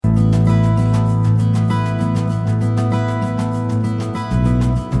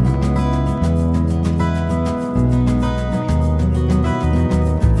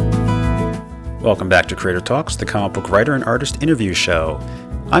Welcome back to Creator Talks, the comic book writer and artist interview show.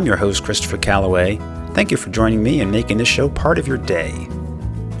 I'm your host, Christopher Calloway. Thank you for joining me and making this show part of your day.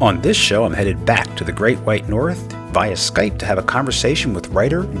 On this show, I'm headed back to the Great White North via Skype to have a conversation with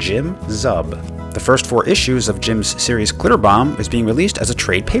writer Jim Zub. The first 4 issues of Jim's series Glitter Bomb is being released as a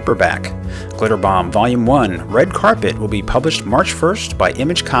trade paperback. Glitter Bomb Volume 1, Red Carpet, will be published March 1st by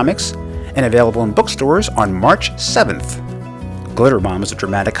Image Comics and available in bookstores on March 7th. Glitter Bomb is a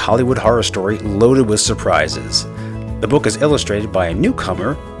dramatic Hollywood horror story loaded with surprises. The book is illustrated by a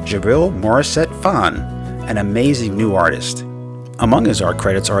newcomer, Jabril Morissette Fan, an amazing new artist. Among his art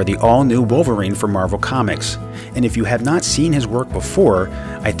credits are the all-new Wolverine for Marvel Comics, and if you have not seen his work before,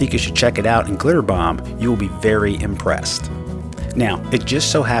 I think you should check it out in Glitter Bomb. You will be very impressed. Now, it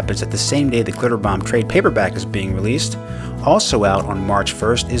just so happens that the same day the Glitter Bomb trade paperback is being released, also out on March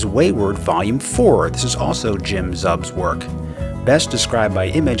 1st is Wayward Volume 4. This is also Jim Zub's work. Best described by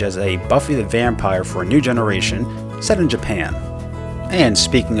Image as a Buffy the Vampire for a new generation, set in Japan. And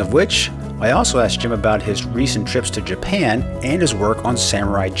speaking of which, I also asked Jim about his recent trips to Japan and his work on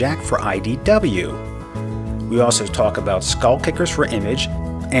Samurai Jack for IDW. We also talk about Skull Kickers for Image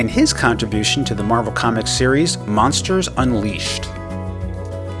and his contribution to the Marvel Comics series Monsters Unleashed.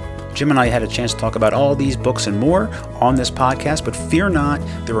 Jim and I had a chance to talk about all these books and more on this podcast, but fear not,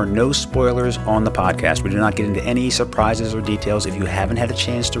 there are no spoilers on the podcast. We do not get into any surprises or details if you haven't had a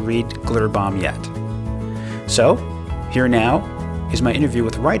chance to read Glitter Bomb yet. So, here now is my interview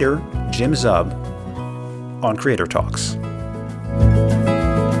with writer Jim Zub on Creator Talks.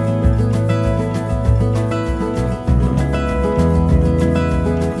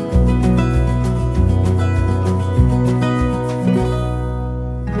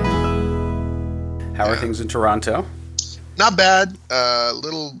 How are things in Toronto? Not bad. A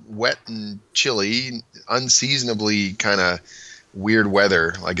little wet and chilly, unseasonably kind of weird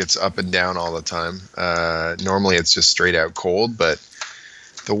weather. Like it's up and down all the time. Normally it's just straight out cold, but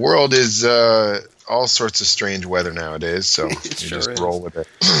the world is all sorts of strange weather nowadays. So you sure just is. roll with it.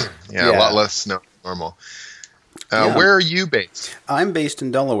 Yeah, a lot less snow than normal. Where are you based? I'm based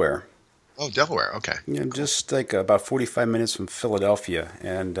in Delaware. Oh, Delaware. Okay. Yeah, just like about 45 minutes from Philadelphia,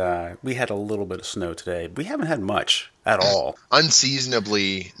 and we had a little bit of snow today. We haven't had much at all.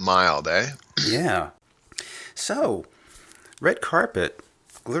 Unseasonably mild, eh? Yeah. So, Red Carpet,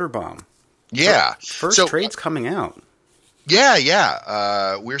 Glitter Bomb. Yeah. First trade's coming out.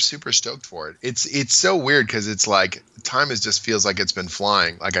 Yeah. We're super stoked for it. It's so weird because it's like time just feels like it's been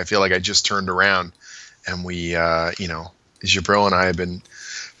flying. Like I feel like I just turned around, and we, Jabril and I have been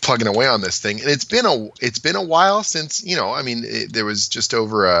plugging away on this thing, and it's been a while since there was just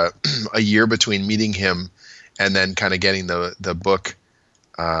over a year between meeting him and then kind of getting the book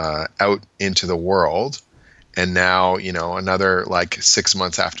out into the world, and now another like 6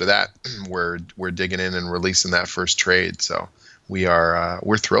 months after that we're digging in and releasing that first trade, so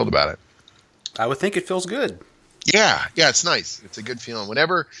we're thrilled about it. I would think it feels good. Yeah, it's nice. It's a good feeling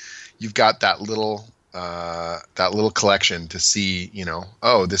whenever you've got that little collection to see,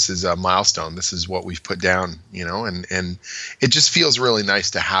 this is a milestone. This is what we've put down, and it just feels really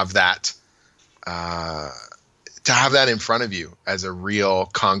nice to have that in front of you as a real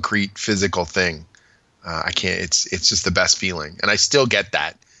concrete physical thing. It's just the best feeling. And I still get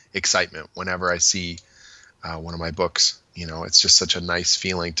that excitement whenever I see one of my books. It's just such a nice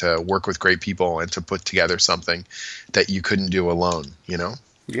feeling to work with great people and to put together something that you couldn't do alone,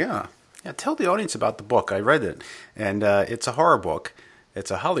 Yeah. Yeah, tell the audience about the book. I read it, and it's a horror book. It's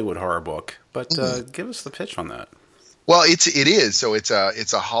a Hollywood horror book, but give us the pitch on that. Well, it is. So it's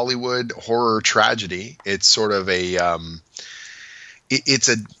a Hollywood horror tragedy. It's sort of it's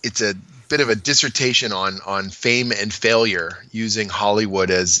a bit of a dissertation on fame and failure using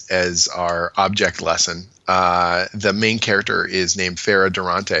Hollywood as our object lesson. The main character is named Farah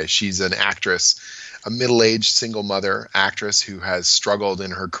Durante. She's an actress, a middle-aged single mother actress who has struggled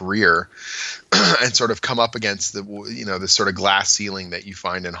in her career and sort of come up against this sort of glass ceiling that you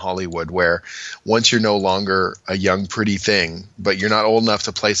find in Hollywood, where once you're no longer a young, pretty thing, but you're not old enough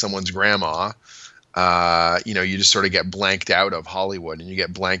to play someone's grandma, you just sort of get blanked out of Hollywood, and you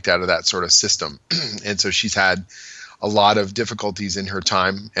get blanked out of that sort of system. And so she's had a lot of difficulties in her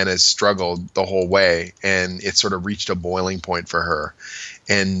time and has struggled the whole way, and it sort of reached a boiling point for her.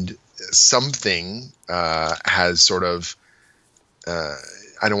 And something has sort of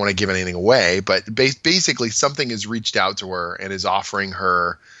I don't want to give anything away, but basically something has reached out to her and is offering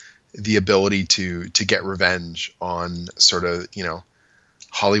her the ability to get revenge on sort of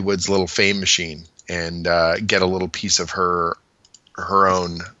Hollywood's little fame machine, and get a little piece of her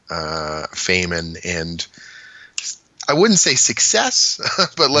own fame and I wouldn't say success,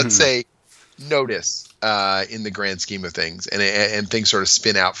 but let's say notice in the grand scheme of things, and things sort of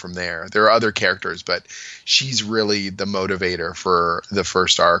spin out from there. There are other characters, but she's really the motivator for the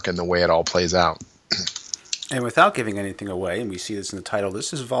first arc and the way it all plays out. And without giving anything away, and we see this in the title,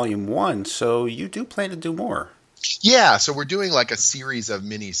 this is volume 1, so you do plan to do more. Yeah, so we're doing like a series of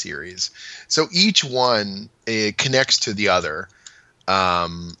mini-series. So each one connects to the other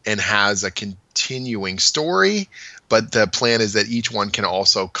and has a continuing story, but the plan is that each one can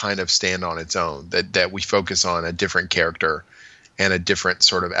also kind of stand on its own, that we focus on a different character and a different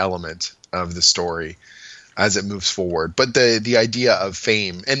sort of element of the story as it moves forward. But the idea of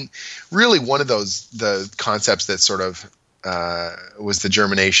fame, and really one of the concepts that sort of was the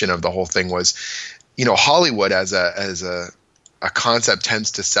germination of the whole thing was, Hollywood as a concept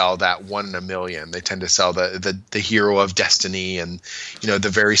tends to sell that 1 in a million. They tend to sell the hero of destiny and, the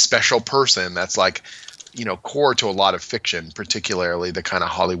very special person that's like, core to a lot of fiction, particularly the kind of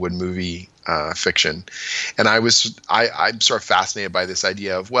Hollywood movie fiction. And I'm sort of fascinated by this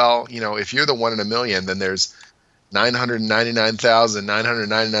idea of, well, if you're the 1 in a million, then there's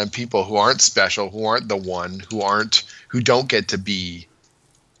 999,999 people who aren't special, who aren't the one, who don't get to be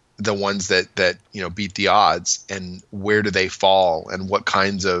the ones that beat the odds. And where do they fall, and what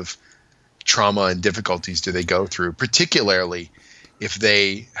kinds of trauma and difficulties do they go through, particularly if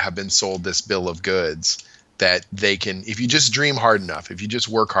they have been sold this bill of goods that they can, if you just dream hard enough, if you just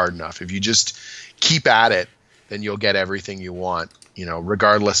work hard enough, if you just keep at it, then you'll get everything you want,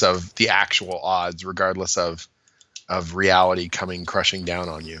 regardless of the actual odds, regardless of reality coming crushing down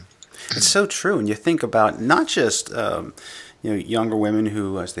on you. It's so true. And you think about not just, younger women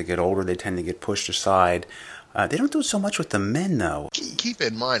who, as they get older, they tend to get pushed aside. They don't do it so much with the men, though. Keep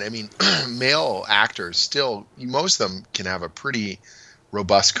in mind, male actors still, most of them can have a pretty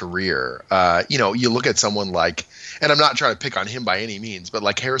robust career. You look at someone like, and I'm not trying to pick on him by any means, but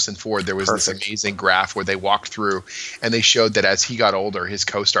like Harrison Ford, there was this amazing graph where they walked through and they showed that as he got older, his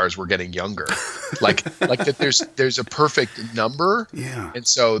co-stars were getting younger. like that there's a perfect number. Yeah. And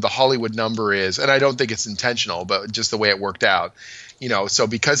so the Hollywood number is, and I don't think it's intentional, but just the way it worked out, so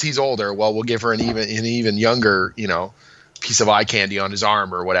because he's older, well, we'll give her an even younger, piece of eye candy on his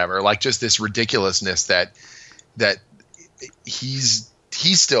arm or whatever. Like just this ridiculousness that he's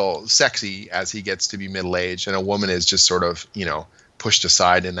still sexy as he gets to be middle-aged, and a woman is just sort of, pushed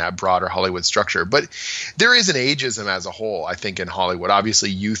aside in that broader Hollywood structure. But there is an ageism as a whole, I think, in Hollywood.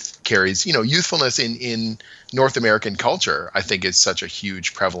 Obviously, youth carries, youthfulness in North American culture, I think, is such a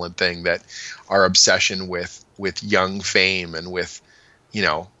huge prevalent thing, that our obsession with young fame and with,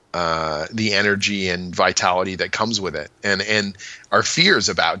 the energy and vitality that comes with it, and our fears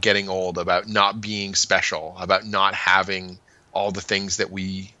about getting old, about not being special, about not having all the things that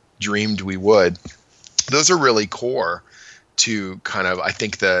we dreamed we would. Those are really core to kind of, I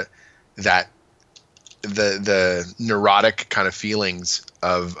think, the neurotic kind of feelings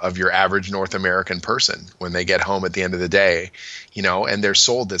of your average North American person when they get home at the end of the day, and they're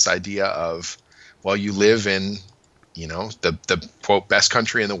sold this idea of, well, you live in, the quote best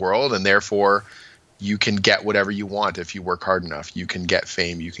country in the world, and therefore you can get whatever you want if you work hard enough. You can get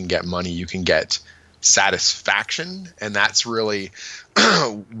fame, you can get money, you can get satisfaction, and that's really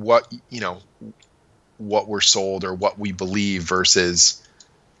what we're sold, or what we believe, versus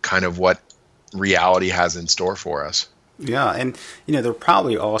kind of what reality has in store for us. Yeah, and they're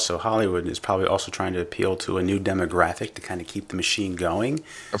probably also, Hollywood is probably also trying to appeal to a new demographic to kind of keep the machine going.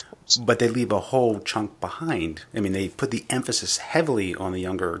 Of course. But they leave a whole chunk behind. They put the emphasis heavily on the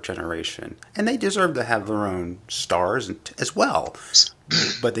younger generation, and they deserve to have their own stars as well.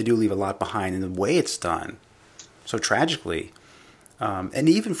 But they do leave a lot behind in the way it's done, so tragically. And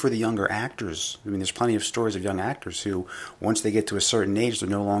even for the younger actors, there's plenty of stories of young actors who, once they get to a certain age, they're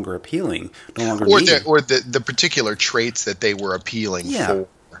no longer appealing, no longer needed. Or the particular traits that they were appealing for,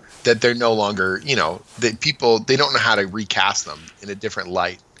 that they're no longer, that people, they don't know how to recast them in a different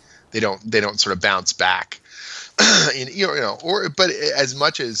light. They don't sort of bounce back. But as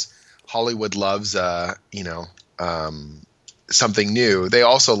much as Hollywood loves, something new, they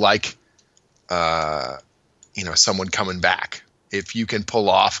also like, someone coming back. If you can pull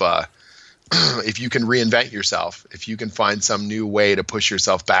off if you can reinvent yourself, if you can find some new way to push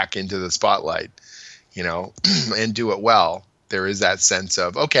yourself back into the spotlight, and do it well, there is that sense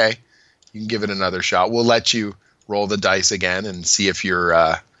of, okay, you can give it another shot. We'll let you roll the dice again and see if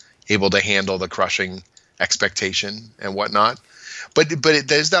you're able to handle the crushing expectation and whatnot. But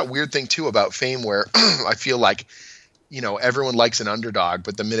there's that weird thing too about fame where I feel like everyone likes an underdog,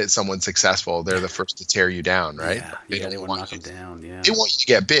 but the minute someone's successful, they're the first to tear you down, right? Yeah, they want to knock them down. Yeah, they want you to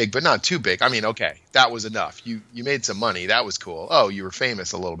get big, but not too big. I mean, okay, that was enough. You made some money, that was cool. Oh, you were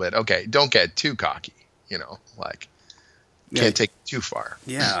famous a little bit. Okay, don't get too cocky. Can't take it too far.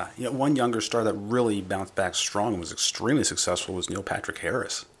 Yeah, one younger star that really bounced back strong and was extremely successful was Neil Patrick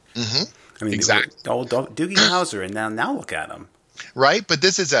Harris. Mm-hmm. I mean, exactly. Old Doogie Howser, and now look at him. Right, but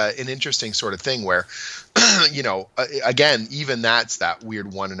this is an interesting sort of thing where, again, even that's that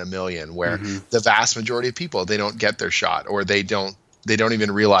weird 1 in a million where the vast majority of people, they don't get their shot, or they don't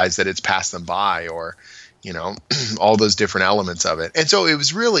even realize that it's passed them by, or all those different elements of it. And so it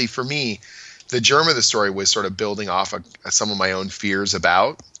was really, for me, the germ of the story was sort of building off of some of my own fears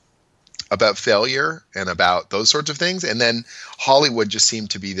about failure and about those sorts of things. And then Hollywood just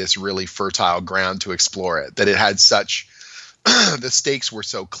seemed to be this really fertile ground to explore it, that it had such the stakes were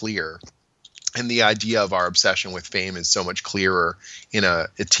so clear, and the idea of our obsession with fame is so much clearer in a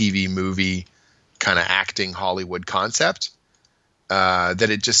TV movie kind of acting Hollywood concept, that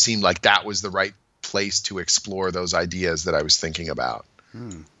it just seemed like that was the right place to explore those ideas that I was thinking about.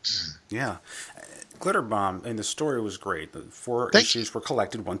 Yeah. Glitter Bomb, and the story was great. The 4 issues were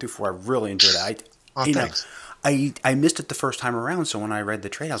collected, 1 through 4. I really enjoyed it. Thanks. I missed it the first time around, so when I read the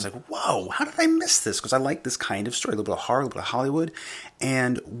trade, I was like, whoa, how did I miss this? Because I like this kind of story, a little bit of horror, a little bit of Hollywood.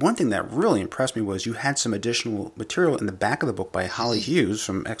 And one thing that really impressed me was you had some additional material in the back of the book by Holly Hughes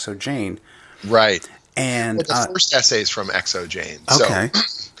from XO Jane. Right. And the first essay is from XO Jane. Okay.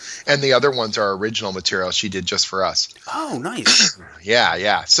 And the other ones are original material she did just for us. Oh, nice.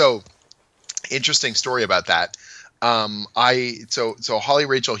 Yeah. So, interesting story about that. So Holly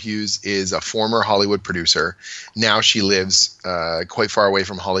Rachel Hughes is a former Hollywood producer. Now she lives quite far away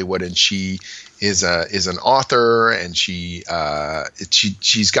from Hollywood, and she is an author, and she's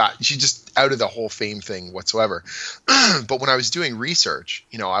just out of the whole fame thing whatsoever. But when I was doing research,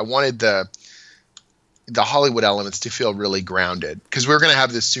 I wanted the Hollywood elements to feel really grounded, because we were going to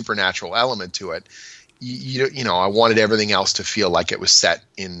have this supernatural element to it. I wanted everything else to feel like it was set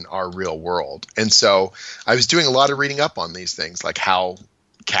in our real world. And so I was doing a lot of reading up on these things, like how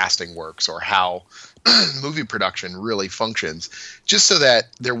casting works or how movie production really functions, just so that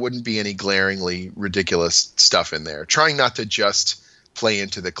there wouldn't be any glaringly ridiculous stuff in there, trying not to just play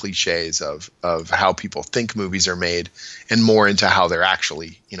into the cliches of how people think movies are made, and more into how they're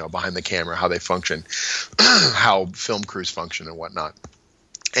actually, behind the camera, how they function, how film crews function and whatnot.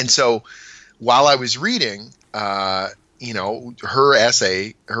 And so while I was reading, her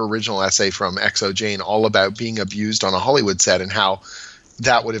original essay from XO Jane, all about being abused on a Hollywood set and how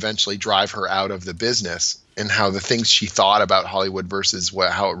that would eventually drive her out of the business, and how the things she thought about Hollywood versus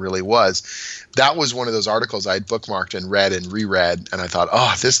how it really was. That was one of those articles I had bookmarked and read and reread, and I thought,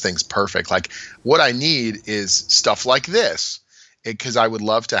 oh, this thing's perfect. Like, what I need is stuff like this, because I would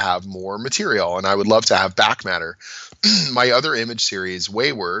love to have more material, and I would love to have back matter. My other Image series,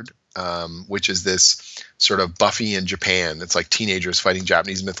 Wayward, which is this sort of Buffy in Japan. It's like teenagers fighting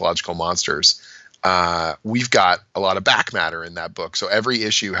Japanese mythological monsters. We've got a lot of back matter in that book. So every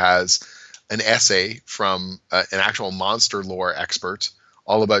issue has an essay from an actual monster lore expert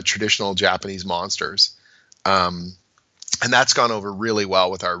all about traditional Japanese monsters. And that's gone over really well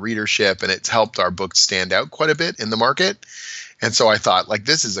with our readership, and it's helped our book stand out quite a bit in the market. And so I thought, like,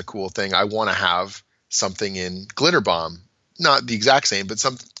 this is a cool thing. I want to have something in Glitter Bomb. Not the exact same, but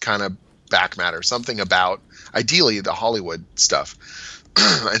some kind of back matter, something about, ideally, the Hollywood stuff.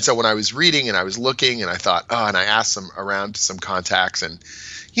 And so when I was reading and I was looking, and I thought, and I asked around to some contacts, and,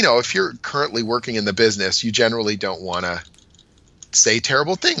 if you're currently working in the business, you generally don't want to say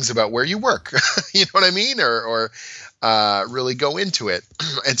terrible things about where you work, you know what I mean? Or really go into it.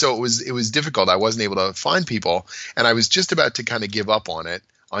 And so it was difficult. I wasn't able to find people, and I was just about to kind of give up on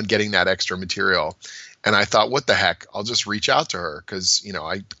getting that extra material. And I thought, what the heck? I'll just reach out to her, because,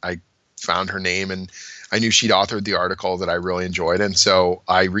 I found her name, and I knew she'd authored the article that I really enjoyed. And so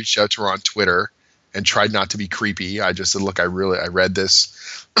I reached out to her on Twitter and tried not to be creepy. I just said, look, I read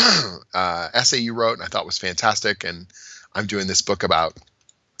this essay you wrote, and I thought was fantastic. And I'm doing this book about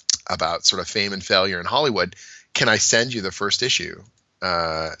sort of fame and failure in Hollywood. Can I send you the first issue?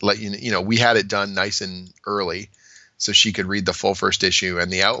 We had it done nice and early, so she could read the full first issue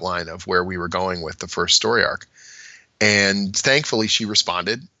and the outline of where we were going with the first story arc. And thankfully she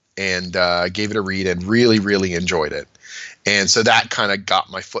responded and gave it a read and really, really enjoyed it. And so that kind of got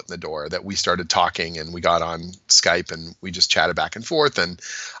my foot in the door, that we started talking, and we got on Skype and we just chatted back and forth. And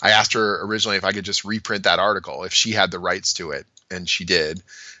I asked her originally if I could just reprint that article, if she had the rights to it, and she did.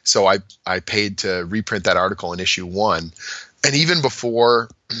 So I paid to reprint that article in issue 1. And even before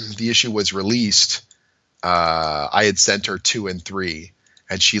the issue was released, I had sent her 2 and 3,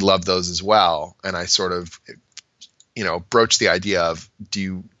 and she loved those as well. And I sort of, broached the idea of,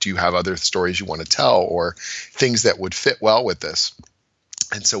 do you have other stories you want to tell, or things that would fit well with this?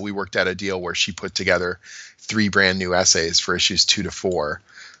 And so we worked out a deal where she put together 3 brand new essays for issues 2 to 4,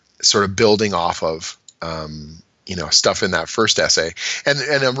 sort of building off of, stuff in that first essay. And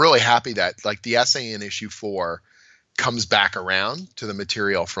I'm really happy that, like, the essay in issue 4 comes back around to the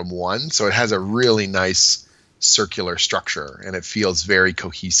material from 1. So it has a really nice circular structure, and it feels very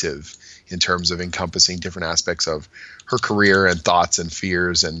cohesive in terms of encompassing different aspects of her career and thoughts and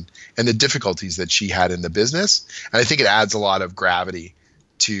fears and the difficulties that she had in the business. And I think it adds a lot of gravity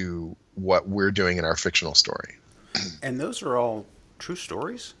to what we're doing in our fictional story. And those are all true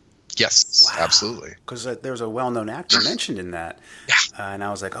stories? Yes, wow. Absolutely. Because there was a well-known actor mentioned in that. Yeah. And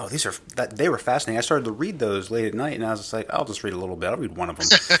I was like, they were fascinating. I started to read those late at night, and I was just like, I'll just read a little bit. I'll read one of them.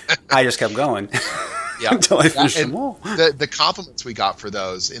 I just kept going until I finished them all. The compliments we got for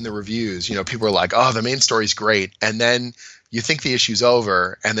those in the reviews, people were like, oh, the main story's great. And then you think the issue's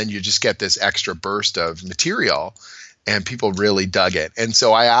over, and then you just get this extra burst of material, and people really dug it. And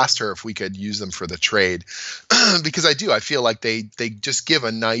so I asked her if we could use them for the trade, because I feel like they just give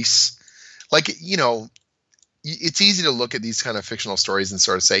a nice, it's easy to look at these kind of fictional stories and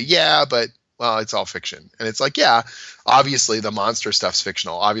sort of say, yeah, but, well, it's all fiction. And it's like, yeah, obviously the monster stuff's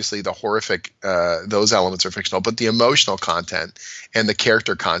fictional. Obviously the horrific, those elements are fictional, but the emotional content and the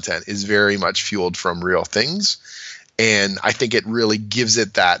character content is very much fueled from real things. And I think it really gives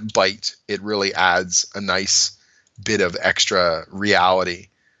it that bite. It really adds a nice bit of extra reality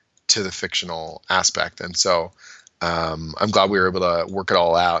to the fictional aspect. And so I'm glad we were able to work it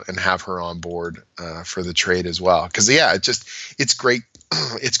all out and have her on board for the trade as well. Because it's great.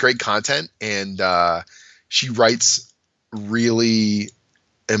 It's great content, and she writes really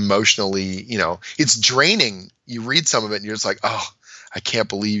emotionally. It's draining. You read some of it, and you're just like, oh, I can't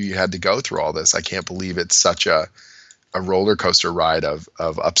believe you had to go through all this. I can't believe it's such a roller coaster ride of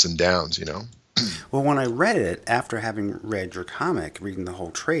ups and downs. Well, when I read it, after having read your comic, reading the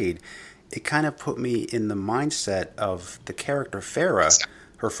whole trade, it kind of put me in the mindset of the character Farah,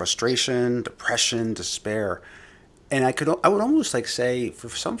 her frustration, depression, despair. And I would almost say, for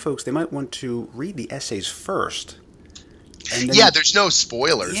some folks, they might want to read the essays first. And then, there's no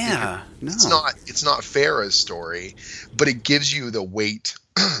spoilers. Yeah, no. It's not Farah's story, but it gives you the weight.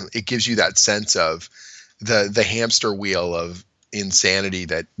 It gives you that sense of the hamster wheel of insanity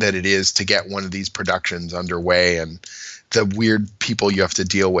that it is to get one of these productions underway, and the weird people you have to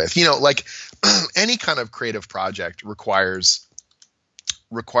deal with. Any kind of creative project requires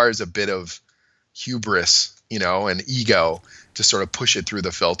a bit of hubris, and ego to sort of push it through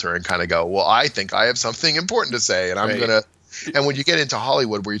the filter and kind of go, well, I think I have something important to say, and I'm going to. And when you get into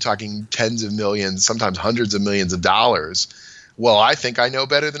Hollywood, where you're talking tens of millions, sometimes hundreds of millions of dollars, well, I think I know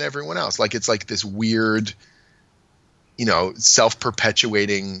better than everyone else. It's like this weird,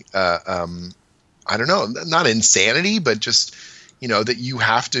 self-perpetuating, I don't know, not insanity, but just, that you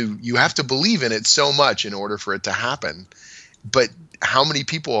have to believe in it so much in order for it to happen. But how many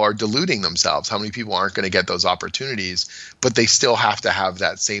people are deluding themselves? How many people aren't going to get those opportunities, but they still have to have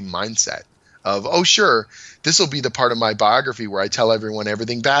that same mindset of, oh, sure, this will be the part of my biography where I tell everyone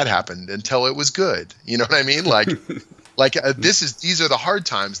everything bad happened until it was good. You know what I mean? These are the hard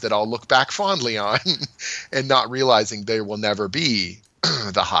times that I'll look back fondly on, and not realizing there will never be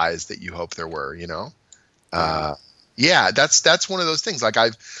the highs that you hope there were, that's one of those things.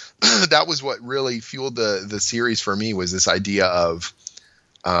 That was what really fueled the series for me, was this idea of,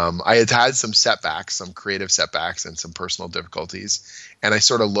 I had some setbacks, some creative setbacks and some personal difficulties. And I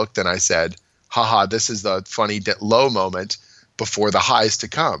sort of looked and I said, haha, this is the funny low moment before the highs to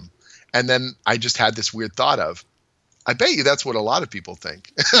come. And then I just had this weird thought of, I bet you that's what a lot of people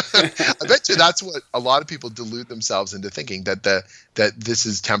think. I bet you that's what a lot of people delude themselves into thinking, that this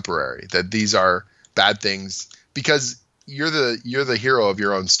is temporary, that these are bad things, because you're the hero of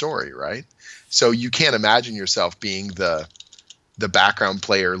your own story, right? So you can't imagine yourself being the background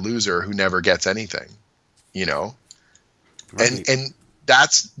player loser who never gets anything, Right. And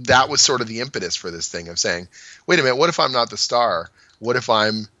that was sort of the impetus for this thing of saying, wait a minute, what if I'm not the star? What if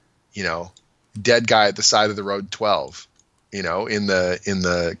I'm, dead guy at the side of the road 12, in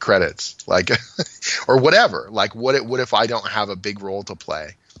the credits, or whatever. What if I don't have a big role to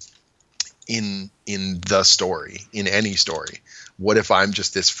play in the story, in any story? What if I'm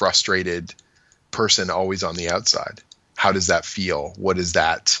just this frustrated person always on the outside? How does that feel? What does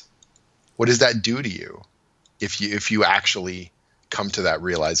that do to you if you actually come to that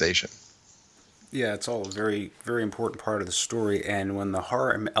realization? Yeah, it's all a very, very important part of the story. And when the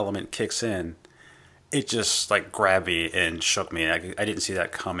horror element kicks in, it just like grabbed me and shook me. I didn't see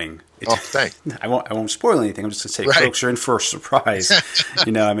that coming. Oh, thanks. I won't spoil anything. I'm just gonna say, Right. folks, you're in for a surprise. I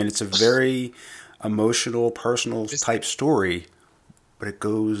mean, it's a very emotional, personal type story, but it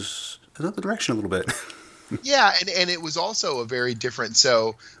goes another direction a little bit. Yeah, and it was also a very different.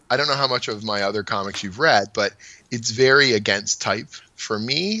 So I don't know how much of my other comics you've read, but it's very against type for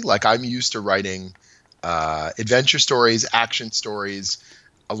me. Like, I'm used to writing adventure stories, action stories,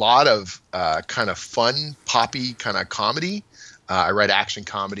 a lot of kind of fun, poppy kind of comedy. I write action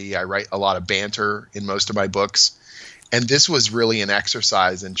comedy. I write a lot of banter in most of my books. And this was really an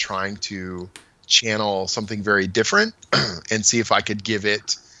exercise in trying to channel something very different and see if I could give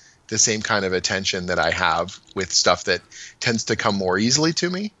it the same kind of attention that I have with stuff that tends to come more easily to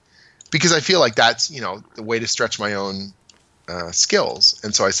me. Because I feel like that's, the way to stretch my own skills.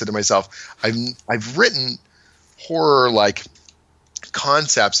 And so I said to myself, I've written horror like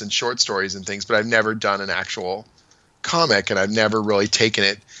concepts and short stories and things, but I've never done an actual comic, and I've never really taken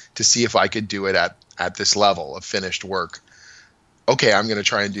it to see if I could do it at this level of finished work. Okay, I'm going to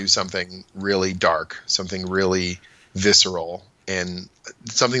try and do something really dark, something really visceral, and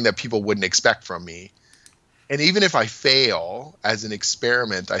something that people wouldn't expect from me. And even if I fail as an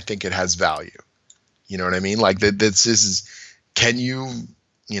experiment, I think it has value. You know what I mean? Like this is, can you,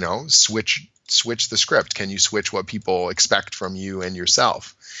 switch the script? Can you switch what people expect from you and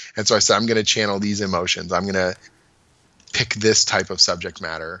yourself? And so I said, I'm going to channel these emotions. I'm going to pick this type of subject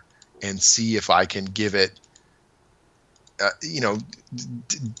matter and see if I can give it,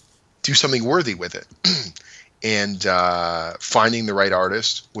 do something worthy with it. And finding the right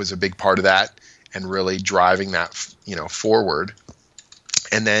artist was a big part of that, and really driving that, forward.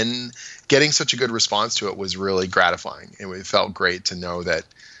 And then getting such a good response to it was really gratifying. It felt great to know that,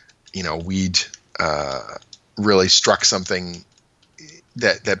 we'd really struck something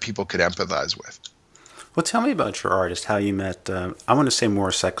that people could empathize with. Well, tell me about your artist, how you met. I want to say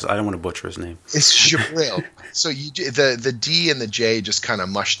Morissette because I don't want to butcher his name. It's Jabril. So the D and the J just kind of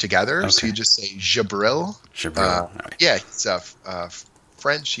mush together. Okay. So you just say Jabril. Jabril. Right. Yeah, he's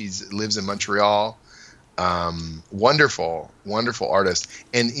French. He lives in Montreal. Wonderful, wonderful artist,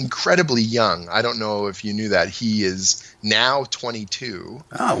 and incredibly young. I don't know if you knew that. He is now 22.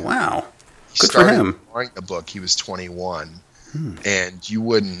 Oh, wow. Good for him. Writing the book, he was 21. And you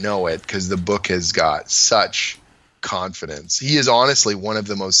wouldn't know it because the book has got such confidence. He is honestly one of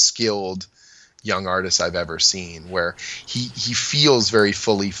the most skilled young artists I've ever seen, where he feels very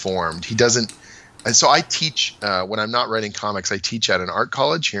fully formed. He doesn't. And so I teach when I'm not writing comics. I teach at an art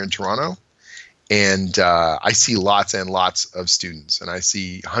college here in Toronto, and I see lots and lots of students, and I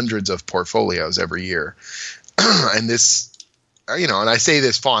see hundreds of portfolios every year. And this, and I say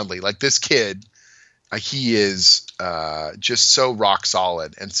this fondly, like this kid. He is just so rock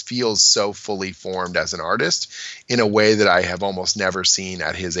solid and feels so fully formed as an artist in a way that I have almost never seen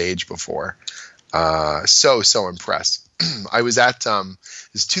at his age before. So impressed. I was at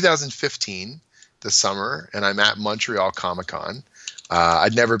this 2015, the summer, and I'm at Montreal Comic Con.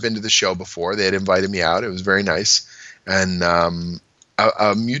 I'd never been to the show before. They had invited me out. It was very nice. And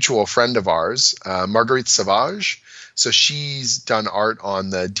a mutual friend of ours, Marguerite Sauvage. So she's done art on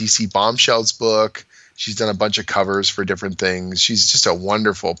the DC Bombshells book. She's done a bunch of covers for different things. She's just a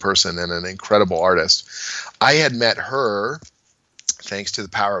wonderful person and an incredible artist. I had met her thanks to the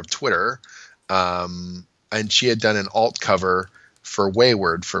power of Twitter, and she had done an alt cover for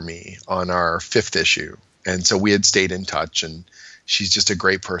Wayward for me on our 5th issue. And so we had stayed in touch, and she's just a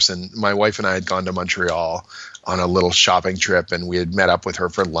great person. My wife and I had gone to Montreal on a little shopping trip, and we had met up with her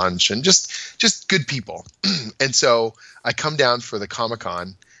for lunch, and just good people. And so I come down for the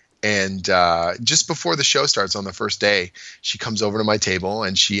Comic-Con, and just before the show starts on the first day, she comes over to my table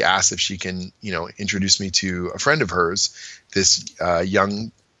and she asks if she can, introduce me to a friend of hers, this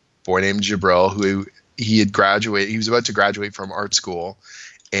young boy named Jabril, who he was about to graduate from art school,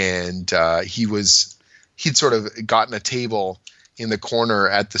 and he'd sort of gotten a table in the corner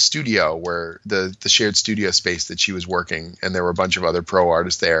at the studio, where the shared studio space that she was working, and there were a bunch of other pro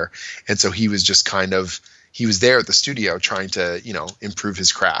artists there, and so he was just he was there at the studio trying to, improve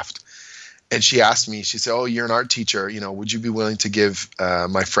his craft. And she asked me, she said, "Oh, you're an art teacher. Would you be willing to give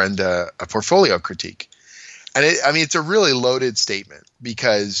my friend a portfolio critique?" And it's a really loaded statement,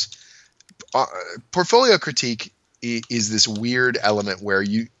 because portfolio critique is this weird element where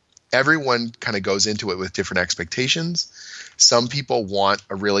everyone kind of goes into it with different expectations. Some people want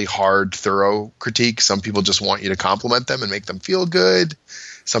a really hard, thorough critique. Some people just want you to compliment them and make them feel good.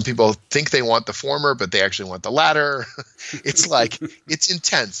 Some people think they want the former, but they actually want the latter. It's like, it's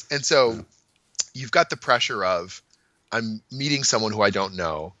intense. And so you've got the pressure of, I'm meeting someone who I don't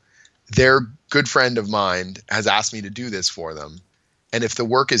know. their good friend of mine has asked me to do this for them. And if the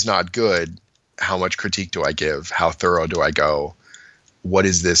work is not good, how much critique do I give? How thorough do I go? What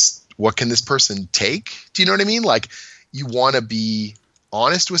is this? What can this person take? Do you know what I mean? Like, you want to be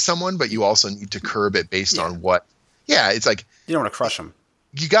honest with someone, but you also need to curb it based on what. Yeah, it's like you don't want to crush them.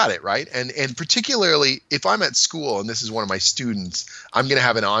 You got it, right? And particularly if I'm at school and this is one of my students, I'm going to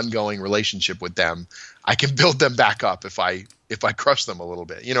have an ongoing relationship with them. I can build them back up if I crush them a little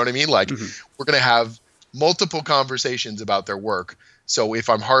bit. You know what I mean? Like, we're going to have multiple conversations about their work. So if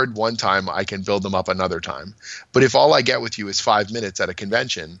I'm hard one time, I can build them up another time. But if all I get with you is 5 minutes at a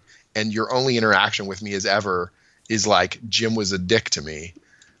convention and your only interaction with me is like Jim was a dick to me,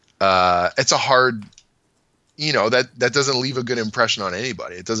 it's a hard, that doesn't leave a good impression on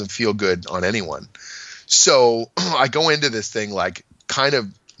anybody. It doesn't feel good on anyone. So I go into this thing like kind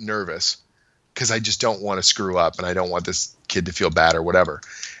of nervous because I just don't want to screw up and I don't want this kid to feel bad or whatever.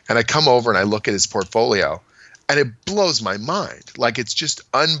 And I come over and I look at his portfolio and it blows my mind. Like, it's just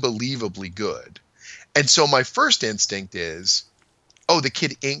unbelievably good. And so my first instinct is, oh, the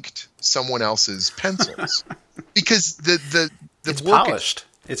kid inked someone else's pencils because the it's work polished.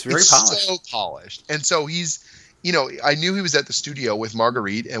 It's very polished. So polished. And so he's, I knew he was at the studio with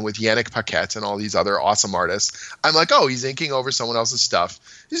Marguerite and with Yannick Paquette and all these other awesome artists. I'm like, oh, he's inking over someone else's stuff.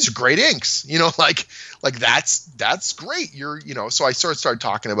 These are great inks, like that's great. So I started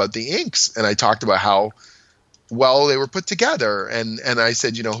talking about the inks and I talked about how well they were put together. And I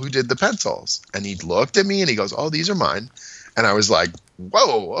said, who did the pencils? And he looked at me and he goes, oh, these are mine. And I was like,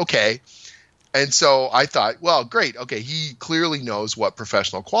 whoa, okay. And so I thought, well, great. Okay, he clearly knows what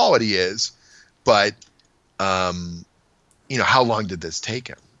professional quality is, but, how long did this take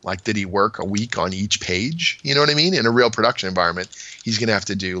him? Like, did he work a week on each page? You know what I mean? In a real production environment, he's going to have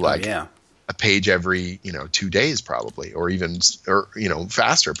to do a page every, 2 days probably, or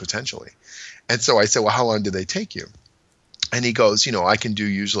faster potentially. And so I said, well, how long did they take you? And he goes, I can do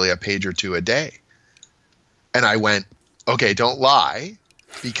usually a page or two a day. And I went, okay, don't lie,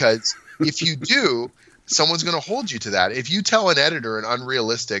 because if you do, someone's going to hold you to that. If you tell an editor an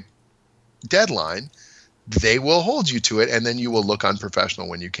unrealistic deadline, they will hold you to it, and then you will look unprofessional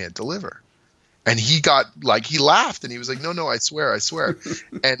when you can't deliver. And he laughed, and he was like, no, I swear.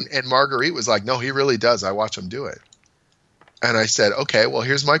 and Marguerite was like, no, he really does. I watch him do it. And I said, okay, well,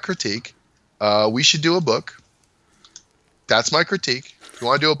 here's my critique. We should do a book. That's my critique. You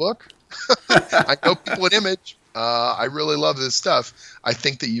want to do a book? I know people at Image. I really love this stuff. I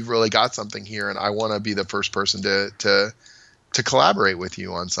think that you've really got something here, and I want to be the first person to collaborate with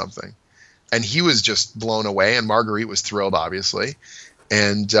you on something. And he was just blown away, and Marguerite was thrilled, obviously.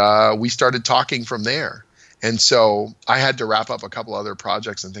 And we started talking from there. And so I had to wrap up a couple other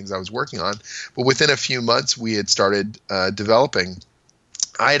projects and things I was working on. But within a few months, we had started developing.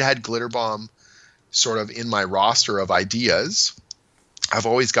 I had Glitterbomb sort of in my roster of ideas. I've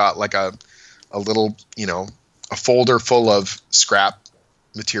always got like a little, a folder full of scrap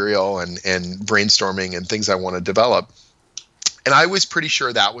material and brainstorming and things I want to develop. And I was pretty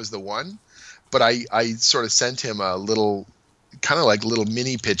sure that was the one, but I sort of sent him a little, kind of like little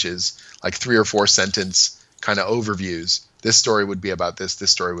mini pitches, like 3 or 4 sentence kind of overviews. This story would be about this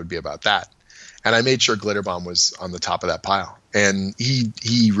story would be about that. And I made sure Glitterbomb was on the top of that pile. And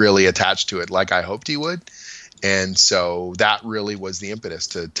he really attached to it like I hoped he would. And so that really was the impetus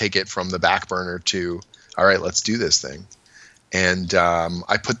to take it from the back burner to, all right, let's do this thing. And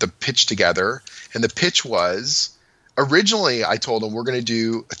I put the pitch together. And the pitch was, originally I told him we're going to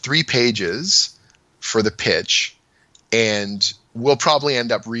do 3 pages for the pitch. And we'll probably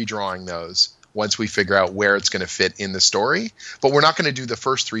end up redrawing those once we figure out where it's going to fit in the story. But we're not going to do the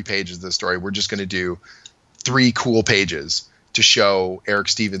first 3 pages of the story. We're just going to do 3 cool pages to show Eric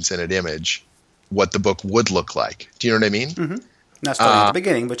Stevenson at Image what the book would look like. Do you know what I mean? Mm-hmm. Not starting at the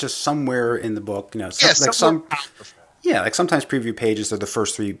beginning, but just somewhere in the book. Sometimes preview pages are the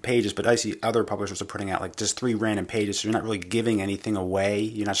first 3 pages, but I see other publishers are putting out like just 3 random pages, so you're not really giving anything away.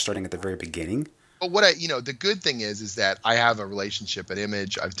 You're not starting at the very beginning. But what the good thing is that I have a relationship at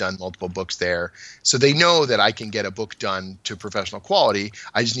Image. I've done multiple books there. So they know that I can get a book done to professional quality.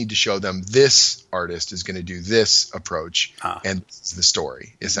 I just need to show them this artist is going to do this approach and this is the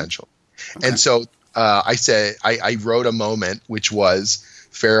story, essentially. Okay. And so I said, I wrote a moment, which was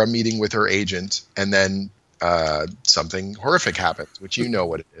Farah meeting with her agent, and then something horrific happens, which you know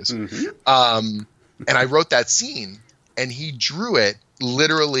what it is. Mm-hmm. And I wrote that scene, and he drew it.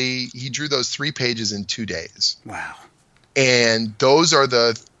 Literally, he drew those 3 pages in 2 days. Wow. And those are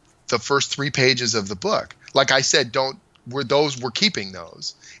the first 3 pages of the book. Like I said, we're keeping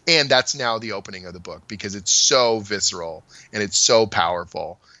those. And that's now the opening of the book because it's so visceral and it's so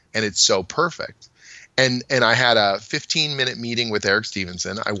powerful. and it's so perfect. And I had a 15-minute meeting with Eric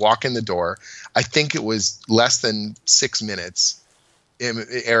Stevenson. I walk in the door. I think it was less than 6 minutes.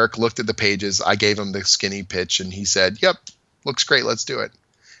 Eric looked at the pages. I gave him the skinny pitch, and he said, "Yep, looks great. Let's do it."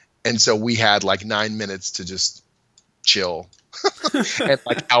 And so we had like 9 minutes to just chill and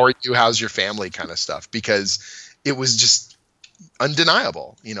like, how are you? How's your family? Kind of stuff, because it was just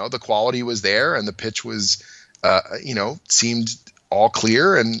undeniable. The quality was there, and the pitch was, seemed all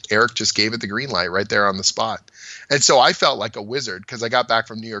clear, and Eric just gave it the green light right there on the spot. And so I felt like a wizard, because I got back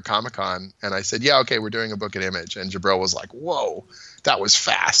from New York Comic Con and I said, "Yeah, okay, we're doing a book at Image." And Jabril was like, "Whoa, that was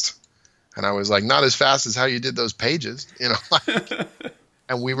fast." And I was like, "Not as fast as how you did those pages,"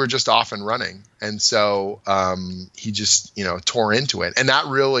 and we were just off and running. And so he just, tore into it. And that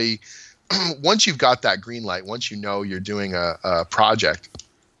really, once you've got that green light, once you're doing a project,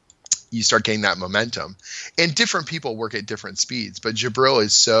 you start getting that momentum. And different people work at different speeds, but Jabril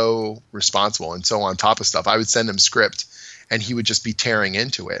is so responsible and so on top of stuff. I would send him script and he would just be tearing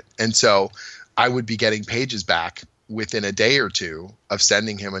into it. And so I would be getting pages back within a day or two of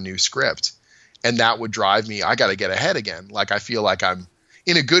sending him a new script. And that would drive me, I got to get ahead again. Like, I feel like I'm,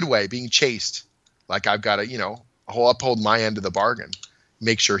 in a good way, being chased. Like, I've got to, uphold my end of the bargain,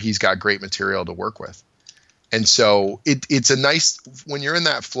 make sure he's got great material to work with. And so it's a nice, when you're in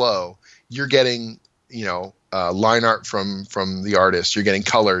that flow, you're getting, line art from the artist, you're getting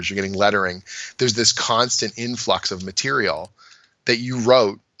colors, you're getting lettering. There's this constant influx of material that you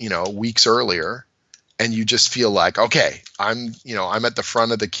wrote, weeks earlier, and you just feel like, okay, I'm at the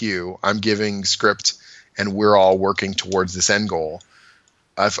front of the queue, I'm giving script, and we're all working towards this end goal.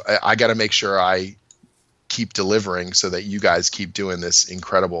 I got to make sure I keep delivering so that you guys keep doing this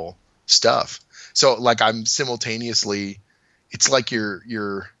incredible stuff. So like, I'm simultaneously, it's like you're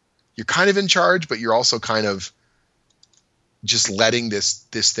kind of in charge, but you're also kind of just letting this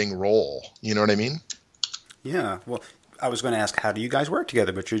thing roll. You know what I mean? Yeah. Well, I was going to ask, how do you guys work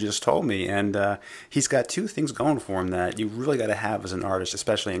together? But you just told me. And he's got two things going for him that you really got to have as an artist,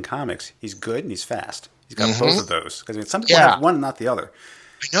 especially in comics. He's good and he's fast. He's got both of those. Because some people have one and not the other.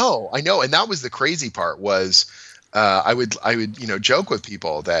 I know. And that was the crazy part was I would joke with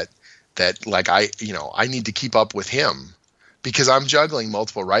people that like I need to keep up with him because I'm juggling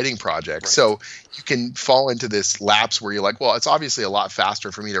multiple writing projects. Right. So you can fall into this lapse where you're like, well, it's obviously a lot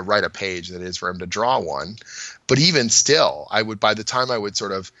faster for me to write a page than it is for him to draw one. But even still, by the time I would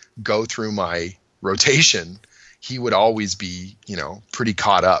sort of go through my rotation, he would always be, pretty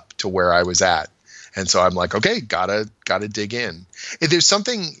caught up to where I was at. And so I'm like, okay, gotta dig in. If there's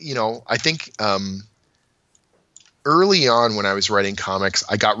something, I think early on when I was writing comics,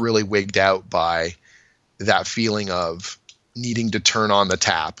 I got really wigged out by that feeling of needing to turn on the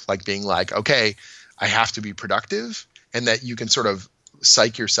tap, like being like, okay, I have to be productive, and that you can sort of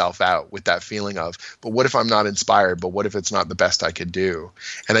psych yourself out with that feeling of, but what if I'm not inspired? But what if it's not the best I could do?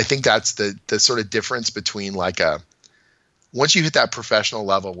 And I think that's the sort of difference between once you hit that professional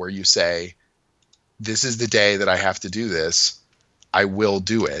level where you say, this is the day that I have to do this, I will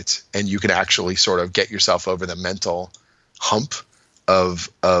do it. And you can actually sort of get yourself over the mental hump of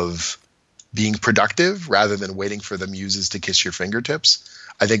being productive rather than waiting for the muses to kiss your fingertips.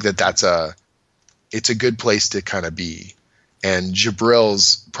 I think it's a good place to kind of be. And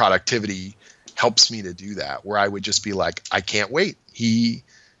Jabril's productivity helps me to do that, where I would just be like, I can't wait. He's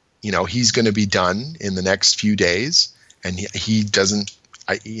going to be done in the next few days, and he doesn't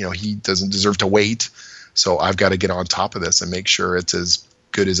deserve to wait. So I've got to get on top of this and make sure it's as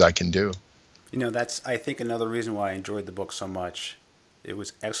good as I can do. That's, I think, another reason why I enjoyed the book so much. It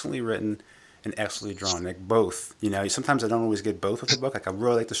was excellently written and excellently drawn, like both. Sometimes I don't always get both with the book. Like, I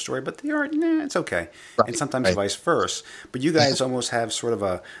really like the story, but the art, it's okay. Right. And sometimes vice versa. But you guys almost have sort of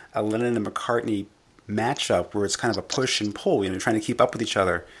a Lennon and McCartney matchup where it's kind of a push and pull, trying to keep up with each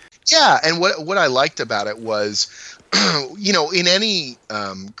other. Yeah, and what I liked about it was, in any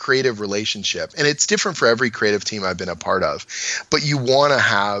creative relationship, and it's different for every creative team I've been a part of, but you want to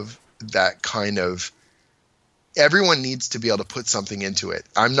have that kind of, everyone needs to be able to put something into it.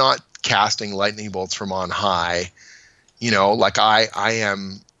 I'm not casting lightning bolts from on high, like I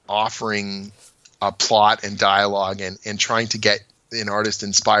am offering a plot and dialogue and trying to get an artist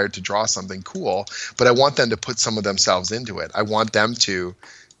inspired to draw something cool, but I want them to put some of themselves into it. I want them to,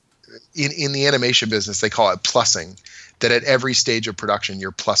 in the animation business, they call it plussing, that at every stage of production,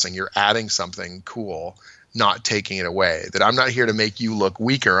 you're plussing, you're adding something cool, not taking it away. That I'm not here to make you look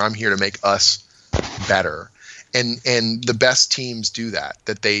weaker. I'm here to make us better. And the best teams do that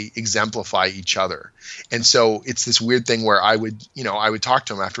they exemplify each other. And so it's this weird thing where I would talk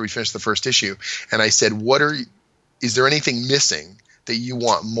to him after we finished the first issue, and I said, is there anything missing that you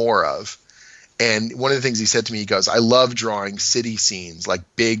want more of. And one of the things he said to me, he goes, I love drawing city scenes, like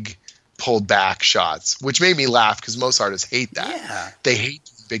big pulled back shots, which made me laugh because most artists hate that. Yeah. They hate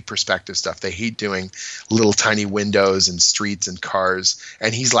big perspective stuff. They hate doing little tiny windows and streets and cars.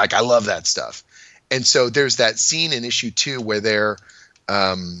 And he's like, I love that stuff. And so there's that scene in issue 2 where they're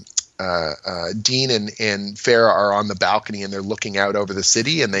Dean and Farah are on the balcony and they're looking out over the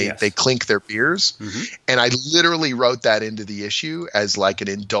city and they clink their beers. Mm-hmm. And I literally wrote that into the issue as like an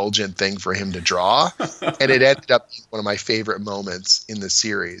indulgent thing for him to draw. And it ended up being one of my favorite moments in the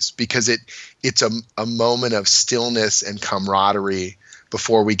series because it's a moment of stillness and camaraderie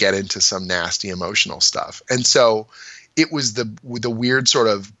before we get into some nasty emotional stuff. And so it was the weird sort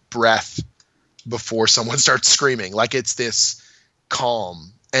of breath before someone starts screaming. Like it's this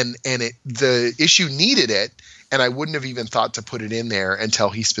calm. And the issue needed it, and I wouldn't have even thought to put it in there until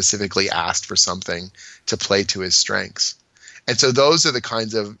he specifically asked for something to play to his strengths. And so those are the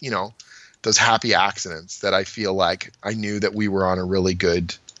kinds of, those happy accidents that I feel like I knew that we were on a really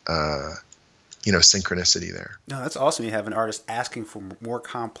good, synchronicity there. No, that's awesome. You have an artist asking for more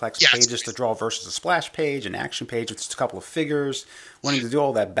complex pages to draw versus a splash page, an action page with just a couple of figures, wanting to do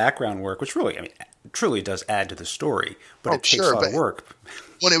all that background work, which really, truly does add to the story, but it takes a lot of work.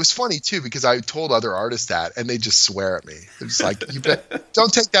 Well, it was funny too because I told other artists that, and they just swear at me. They're just like,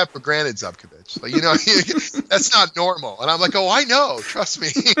 "Don't take that for granted, Zupkovich. Like, that's not normal." And I'm like, "Oh, I know. Trust me."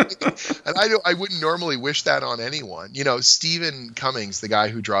 And I wouldn't normally wish that on anyone. Stephen Cummings, the guy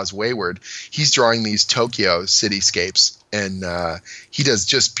who draws Wayward, he's drawing these Tokyo cityscapes, and he does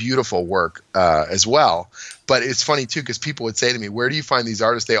just beautiful work as well. But it's funny too because people would say to me, "Where do you find these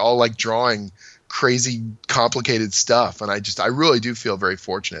artists? They all like drawing crazy complicated stuff." And I really do feel very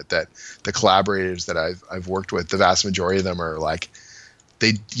fortunate that the collaborators that I've worked with, the vast majority of them are like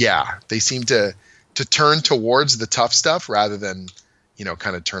they seem to turn towards the tough stuff rather than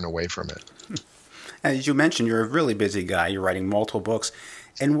kind of turn away from it. As you mentioned, you're a really busy guy. You're writing multiple books.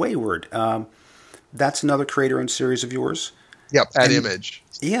 And Wayward, that's another creator-owned series of yours? Yep, at Image.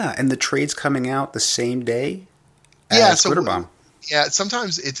 Yeah, and the trade's coming out the same day as Glitterbomb. Yeah,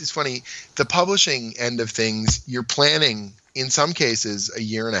 sometimes it's funny. The publishing end of things, you're planning in some cases a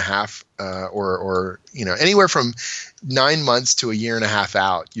year and a half, or anywhere from 9 months to a year and a half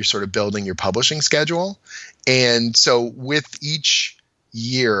out. You're sort of building your publishing schedule, and so with each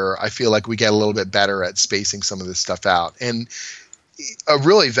year, I feel like we get a little bit better at spacing some of this stuff out. And a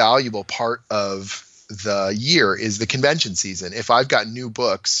really valuable part of the year is the convention season. If I've got new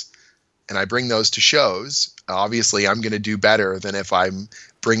books and I bring those to shows, obviously I'm going to do better than if I'm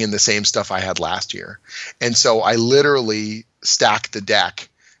bringing the same stuff I had last year. And so I literally stacked the deck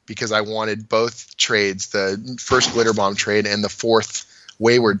because I wanted both trades, the first Glitterbomb trade and the fourth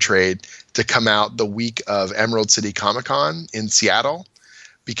Wayward trade, to come out the week of Emerald City Comic Con in Seattle,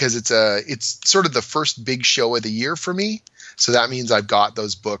 because it's sort of the first big show of the year for me. So that means I've got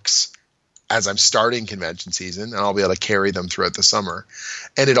those books as I'm starting convention season, and I'll be able to carry them throughout the summer.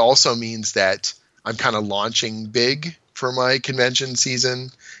 And it also means that I'm kind of launching big for my convention season.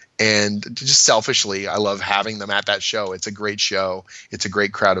 And just selfishly, I love having them at that show. It's a great show. It's a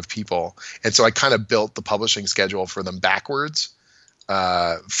great crowd of people. And so I kind of built the publishing schedule for them backwards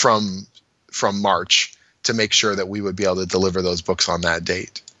from March to make sure that we would be able to deliver those books on that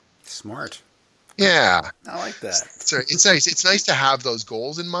date. Smart. Yeah, I like that. So it's nice. It's nice to have those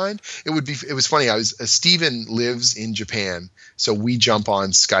goals in mind. It was funny. Steven lives in Japan, so we jump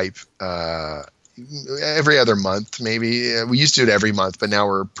on Skype every other month, maybe. We used to do it every month, but now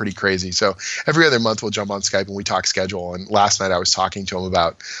we're pretty crazy. So every other month we'll jump on Skype and we talk schedule. And last night I was talking to him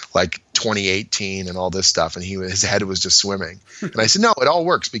about like 2018 and all this stuff, and his head was just swimming. And I said, no, it all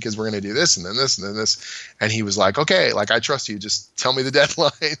works because we're going to do this and then this and then this. And he was like, okay, like I trust you. Just tell me the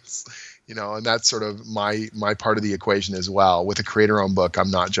deadlines. And that's sort of my part of the equation as well. With a creator-owned book,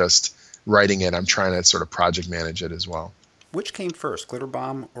 I'm not just writing it. I'm trying to sort of project manage it as well. Which came first,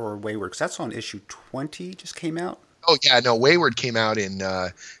 Glitterbomb or Wayward? Because that's on issue 20, just came out. Oh, yeah. No, Wayward came out in,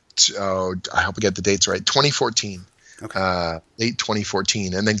 I hope I get the dates right, 2014. Okay. Late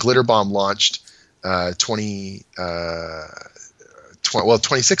 2014. And then Glitterbomb launched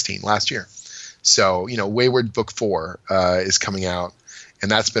 2016, last year. So, Wayward Book 4 is coming out. And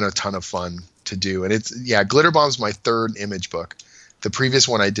that's been a ton of fun to do. And Glitterbomb's my third Image book. The previous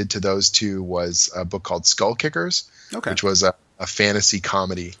one I did to those two was a book called Skull Kickers, which was a fantasy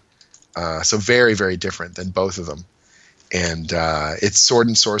comedy. So very, very different than both of them. And it's sword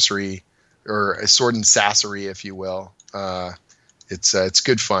and sorcery, or a sword and sassery, if you will. It's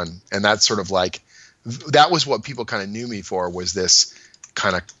good fun. And that's sort of like, that was what people kind of knew me for, was this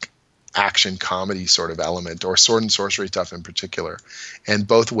kind of action comedy sort of element, or sword and sorcery stuff in particular. And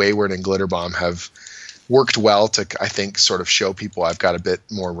both Wayward and Glitterbomb have worked well to, I think, sort of show people I've got a bit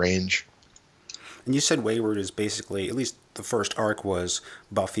more range. And you said Wayward is basically, at least the first arc was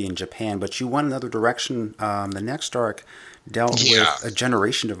Buffy in Japan, but you went another direction. The next arc dealt with a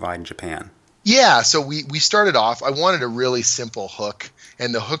generation divide in Japan. Yeah, so we started off, I wanted a really simple hook,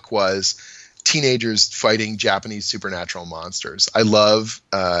 and the hook was teenagers fighting Japanese supernatural monsters. I love,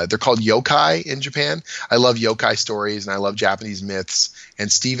 they're called yokai in Japan. I love yokai stories, and I love Japanese myths,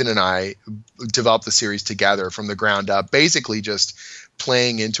 and Steven and I developed the series together from the ground up, basically just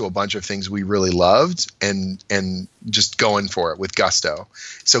playing into a bunch of things we really loved and just going for it with gusto.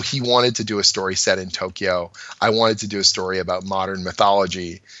 So he wanted to do a story set in Tokyo. I wanted to do a story about modern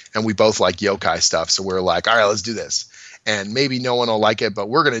mythology, and we both like yokai stuff. So we're like, all right, let's do this. And maybe no one will like it, but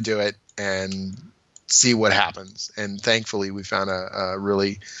we're going to do it and see what happens. And thankfully we found a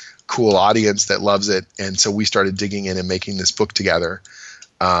really cool audience that loves it. And so we started digging in and making this book together.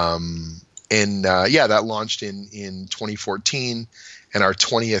 That launched in 2014. And our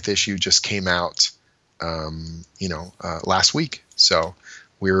 20th issue just came out, last week. So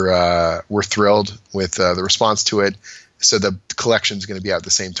we're thrilled with the response to it. So the collection is going to be out at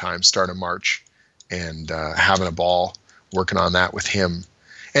the same time, start of March, and having a ball working on that with him.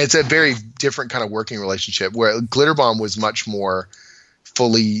 And it's a very different kind of working relationship, where Glitterbomb was much more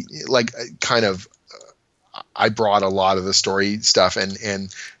fully I brought a lot of the story stuff, and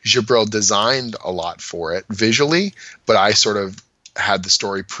Jabril designed a lot for it visually, but I sort of had the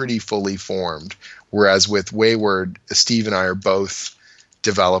story pretty fully formed. Whereas with Wayward, Steve and I are both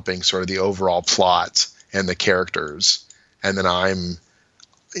developing sort of the overall plot and the characters. And then I'm,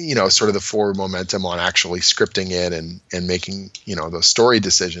 sort of the forward momentum on actually scripting it and making, those story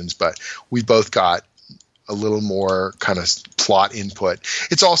decisions. But we both got a little more kind of plot input.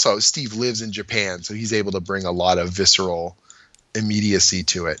 It's also, Steve lives in Japan, so he's able to bring a lot of visceral immediacy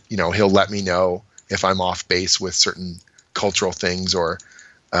to it. He'll let me know if I'm off base with certain cultural things, or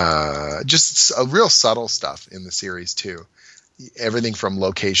just a real subtle stuff in the series too. Everything from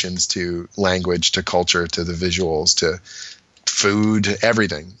locations to language to culture to the visuals to food,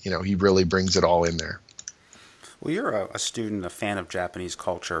 everything. He really brings it all in there. Well, you're a student, a fan of Japanese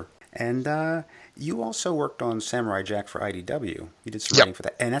culture, and you also worked on Samurai Jack for IDW. You did some writing for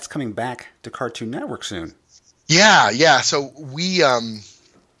that, and that's coming back to Cartoon Network soon. Yeah. So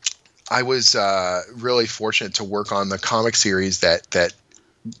I was really fortunate to work on the comic series that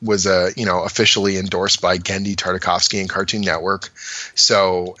was officially endorsed by Genndy Tartakovsky and Cartoon Network.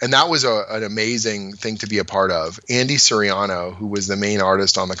 So, and that was an amazing thing to be a part of. Andy Suriano, who was the main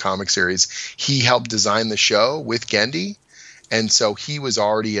artist on the comic series, he helped design the show with Genndy, and so he was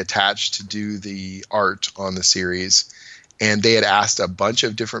already attached to do the art on the series. And they had asked a bunch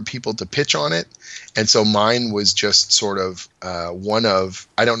of different people to pitch on it. And so mine was just sort of one of,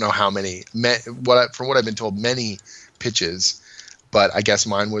 I don't know how many, from what I've been told, many pitches. But I guess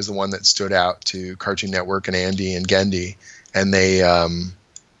mine was the one that stood out to Cartoon Network and Andy and Genndy. And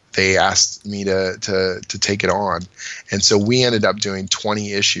they asked me to take it on. And so we ended up doing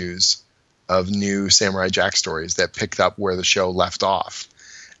 20 issues of new Samurai Jack stories that picked up where the show left off.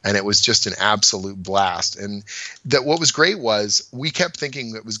 And it was just an absolute blast. And that what was great was we kept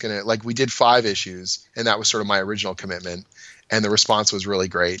thinking it was going to, we did 5 issues, and that was sort of my original commitment. And the response was really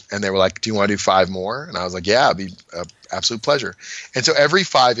great. And they were like, do you want to do 5 more? And I was like, yeah, it'd be an absolute pleasure. And so every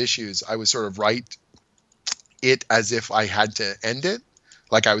 5 issues, I would sort of write it as if I had to end it.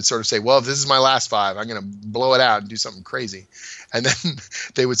 Like I would sort of say, well, if this is my last 5, I'm going to blow it out and do something crazy. And then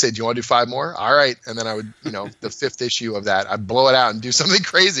they would say, do you want to do 5 more? All right. And then I would, the 5th issue of that, I'd blow it out and do something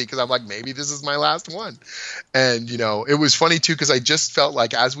crazy because I'm like, maybe this is my last one. And, it was funny too, because I just felt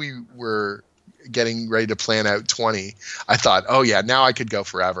like as we were getting ready to plan out 20, I thought, oh yeah, now I could go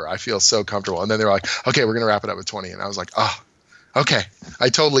forever. I feel so comfortable. And then they're like, okay, we're going to wrap it up with 20. And I was like, oh, okay, I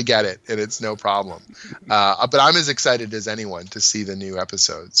totally get it, and it's no problem. But I'm as excited as anyone to see the new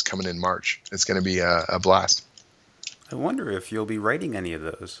episodes coming in March. It's going to be a blast. I wonder if you'll be writing any of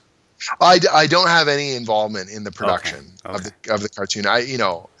those. I don't have any involvement in the production of the cartoon.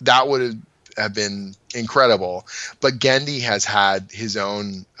 That would have been incredible. But Genndy has had his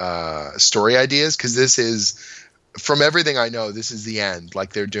own story ideas, because this is, from everything I know, this is the end.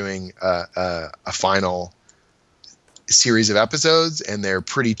 Like they're doing a final series of episodes, and they're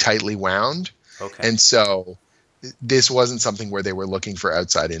pretty tightly wound. Okay. And so this wasn't something where they were looking for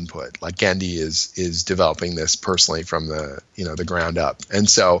outside input. Like Genndy is developing this personally from the ground up. And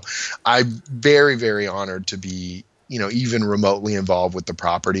so I'm very, very honored to be, even remotely involved with the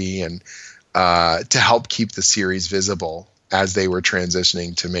property and to help keep the series visible as they were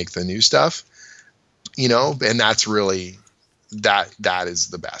transitioning to make the new stuff, and that's really that is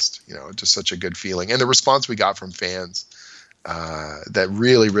the best, just such a good feeling. And the response we got from fans that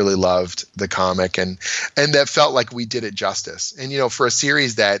really, really loved the comic and that felt like we did it justice. And, for a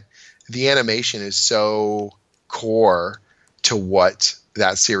series that the animation is so core to what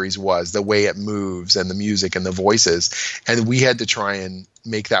that series was, the way it moves and the music and the voices, and we had to try and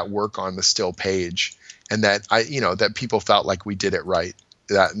make that work on the still page, and that that people felt like we did it right.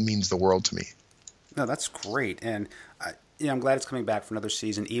 That means the world to me. No, that's great. And I'm glad it's coming back for another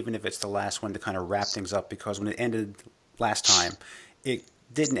season, even if it's the last one to kind of wrap things up, because when it ended last time, it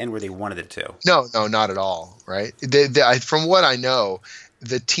didn't end where they wanted it to. No, not at all. Right. From what I know,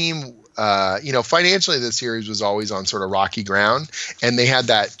 the team, financially the series was always on sort of rocky ground, and they had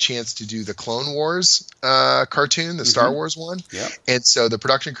that chance to do the Clone Wars cartoon, the Star Wars one. Yep. And so the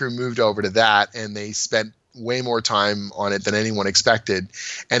production crew moved over to that, and they spent way more time on it than anyone expected.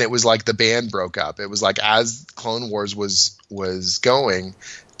 And it was like the band broke up. It was like as Clone Wars was going,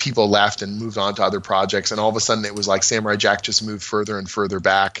 people left and moved on to other projects, and all of a sudden it was like Samurai Jack just moved further and further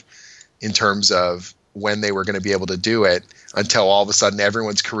back in terms of when they were going to be able to do it, until all of a sudden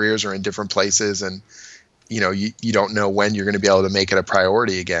everyone's careers are in different places, and you don't know when you're going to be able to make it a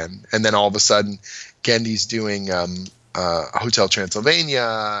priority again. And then all of a sudden Gendy's doing Hotel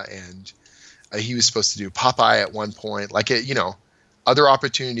Transylvania, and he was supposed to do Popeye at one point. Like other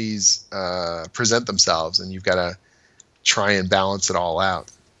opportunities present themselves, and you've got to try and balance it all out.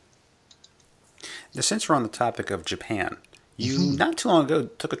 Now, since we're on the topic of Japan, you not too long ago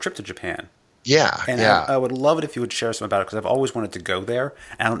took a trip to Japan. Yeah, and yeah. I would love it if you would share some about it, because I've always wanted to go there.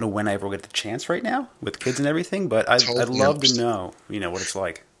 I don't know when I ever get the chance right now with kids and everything, but I'd love to know, what it's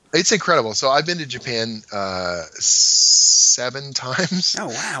like. It's incredible. So I've been to Japan 7 times. Oh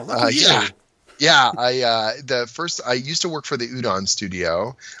wow! Look at you. Yeah, I used to work for the Udon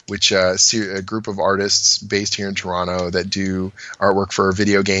Studio, which a group of artists based here in Toronto that do artwork for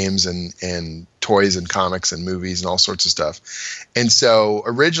video games and toys and comics and movies and all sorts of stuff. And so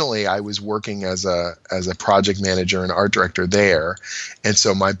originally I was working as a project manager and art director there. And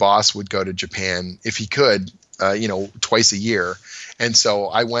so my boss would go to Japan if he could, twice a year. And so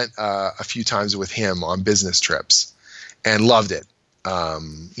I went a few times with him on business trips and loved it.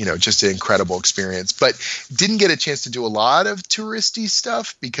 Just an incredible experience, but didn't get a chance to do a lot of touristy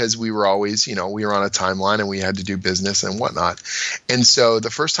stuff because we were always, we were on a timeline and we had to do business and whatnot. And so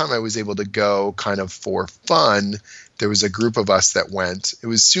the first time I was able to go kind of for fun, there was a group of us that went. It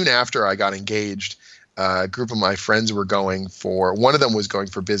was soon after I got engaged. A group of my friends were going for, one of them was going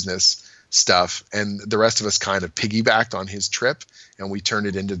for business stuff, and the rest of us kind of piggybacked on his trip, and we turned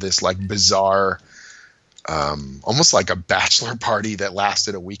it into this like bizarre, almost like a bachelor party that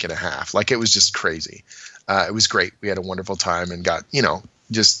lasted a week and a half. Like, it was just crazy. It was great. We had a wonderful time and got,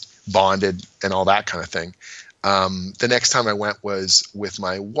 just bonded and all that kind of thing. The next time I went was with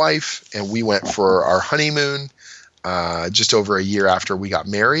my wife, and we went for our honeymoon just over a year after we got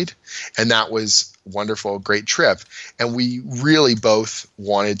married. And that was wonderful, great trip. And we really both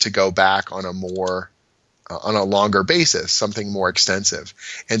wanted to go back on a longer basis, something more extensive.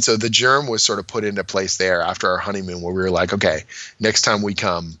 And so the germ was sort of put into place there after our honeymoon, where we were like, okay, next time we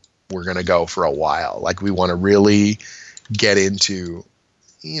come, we're going to go for a while. Like, we want to really get into,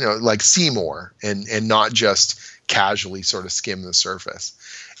 like, see more and not just casually sort of skim the surface.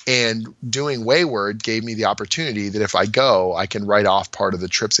 And doing Wayward gave me the opportunity that if I go, I can write off part of the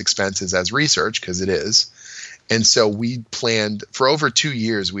trip's expenses as research, because it is. And so we planned for over 2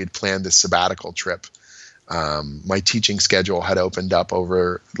 years, we had planned this sabbatical trip. My teaching schedule had opened up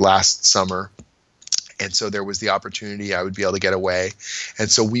over last summer. And so there was the opportunity I would be able to get away. And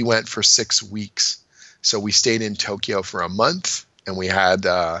so we went for 6 weeks. So we stayed in Tokyo for a month, and we had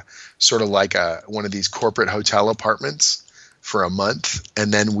sort of like one of these corporate hotel apartments for a month.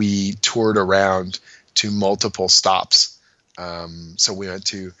 And then we toured around to multiple stops. So we went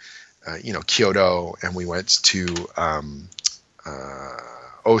to, Kyoto, and we went to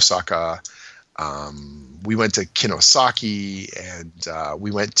Osaka. We went to Kinosaki, and we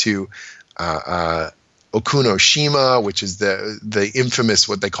went to Okunoshima, which is the infamous,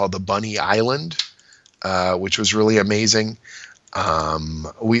 what they call the Bunny Island, which was really amazing.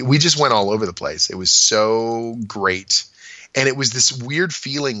 We just went all over the place. It was so great. And it was this weird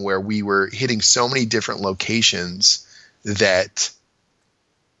feeling where we were hitting so many different locations that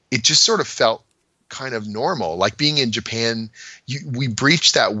it just sort of felt kind of normal. Like, being in Japan, we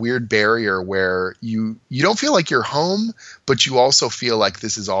breached that weird barrier where you don't feel like you're home, but you also feel like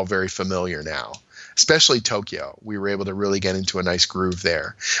this is all very familiar now. especially Tokyo. We were able to really get into a nice groove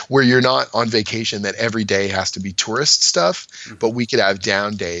there, where you're not on vacation that every day has to be tourist stuff, but we could have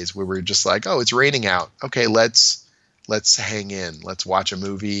down days where we're just like, oh, it's raining out. Okay, let's hang in. Let's watch a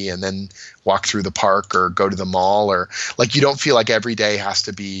movie and then walk through the park or go to the mall, or like you don't feel like every day has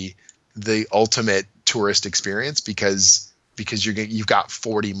to be the ultimate tourist experience because you've got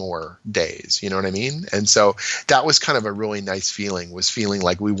 40 more days, you know what I mean? And so that was kind of a really nice feeling, was feeling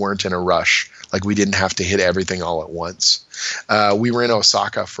like we weren't in a rush, like we didn't have to hit everything all at once. We were in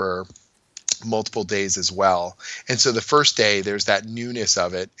Osaka for multiple days as well. And so the first day there's that newness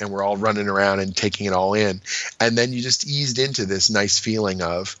of it and we're all running around and taking it all in. And then you just eased into this nice feeling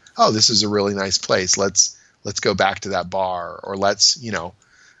of, oh, this is a really nice place. Let's go back to that bar, or let's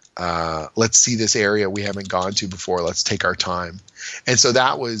see this area we haven't gone to before. Let's take our time. And so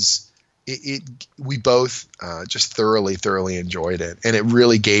that was it. We both just thoroughly enjoyed it. And it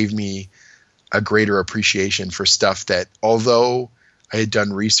really gave me a greater appreciation for stuff that, although I had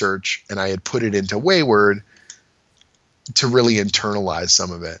done research and I had put it into Wayward, to really internalize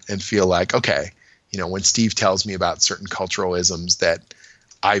some of it and feel like, okay, when Steve tells me about certain cultural isms that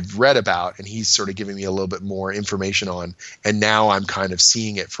I've read about and he's sort of giving me a little bit more information on, and now I'm kind of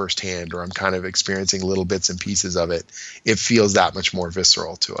seeing it firsthand, or I'm kind of experiencing little bits and pieces of it, it feels that much more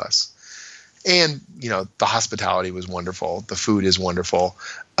visceral to us. And, the hospitality was wonderful. The food is wonderful.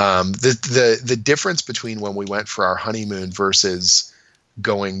 The difference between when we went for our honeymoon versus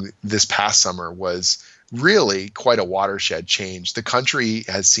going this past summer was really quite a watershed change. The country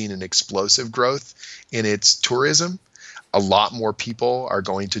has seen an explosive growth in its tourism. A lot more people are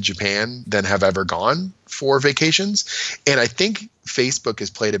going to Japan than have ever gone for vacations. And I think Facebook has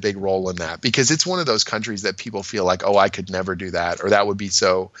played a big role in that, because it's one of those countries that people feel like, oh, I could never do that, or that would be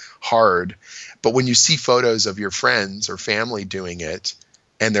so hard. But when you see photos of your friends or family doing it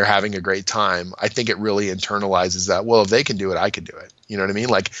and they're having a great time, I think it really internalizes that, well, if they can do it, I can do it. You know what I mean?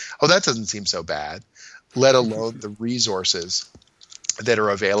 Like, oh, that doesn't seem so bad, let alone the resources that are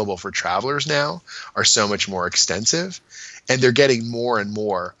available for travelers now are so much more extensive, and they're getting more and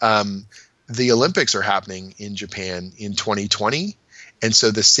more. The Olympics are happening in Japan in 2020, and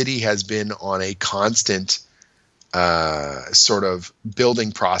so the city has been on a constant sort of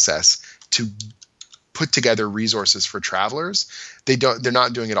building process to put together resources for travelers. They're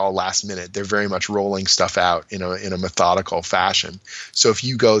not doing it all last minute. They're very much rolling stuff out in a methodical fashion. So if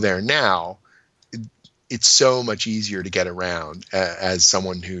you go there now, it's so much easier to get around as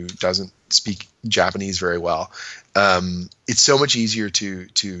someone who doesn't speak Japanese very well. It's so much easier to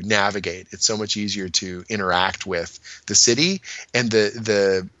navigate. It's so much easier to interact with the city, and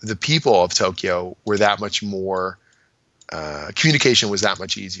the people of Tokyo were that much more. Communication was that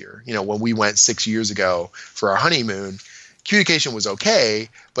much easier. When we went 6 years ago for our honeymoon, communication was okay,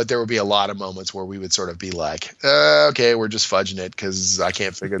 but there would be a lot of moments where we would sort of be like, okay, we're just fudging it because I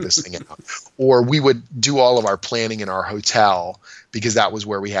can't figure this thing out. Or we would do all of our planning in our hotel because that was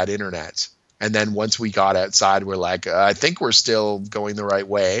where we had internet. And then once we got outside, we're like, I think we're still going the right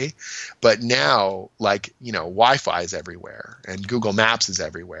way. But now, Wi-Fi is everywhere and Google Maps is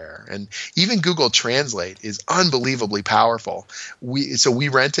everywhere. And even Google Translate is unbelievably powerful. So we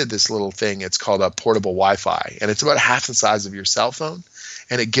rented this little thing. It's called a portable Wi-Fi, and it's about half the size of your cell phone.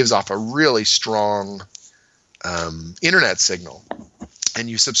 And it gives off a really strong internet signal. And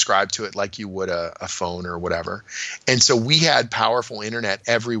you subscribe to it like you would a phone or whatever. And so we had powerful internet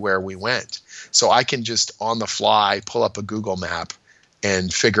everywhere we went. So I can just on the fly pull up a Google map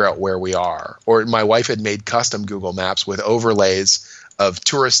and figure out where we are. Or my wife had made custom Google Maps with overlays of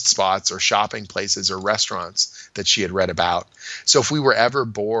tourist spots or shopping places or restaurants that she had read about. So if we were ever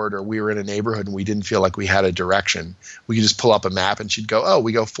bored or we were in a neighborhood and we didn't feel like we had a direction, we could just pull up a map and she'd go, oh,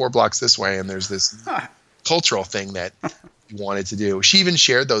 we go 4 blocks this way and there's this cultural thing that we wanted to do. She even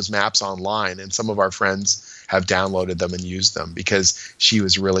shared those maps online, and some of our friends have downloaded them and used them because she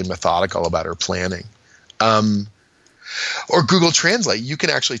was really methodical about her planning. Or Google Translate, you can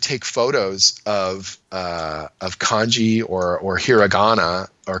actually take photos of kanji or hiragana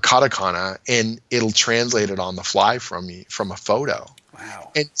or katakana, and it'll translate it on the fly from a photo.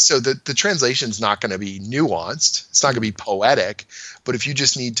 Wow. And so the translation's not going to be nuanced. It's not going to be poetic. But if you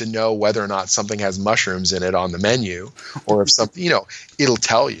just need to know whether or not something has mushrooms in it on the menu, or if something, it'll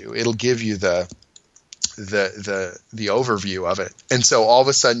tell you. It'll give you the overview of it. And so all of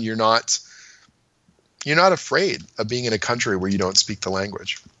a sudden you're not afraid of being in a country where you don't speak the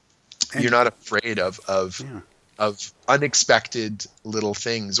language. You're not afraid of unexpected little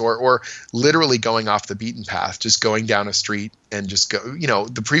things, or literally going off the beaten path, just going down a street and just go.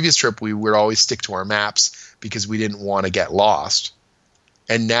 The previous trip we would always stick to our maps because we didn't want to get lost.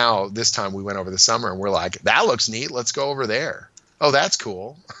 And now this time we went over the summer and we're like, that looks neat. Let's go over there. Oh, that's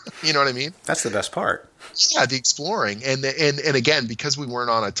cool. You know what I mean? That's the best part. Yeah, the exploring. And again, because we weren't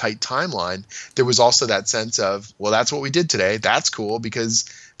on a tight timeline, there was also that sense of, well, that's what we did today. That's cool, because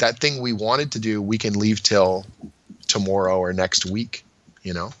that thing we wanted to do, we can leave till tomorrow or next week,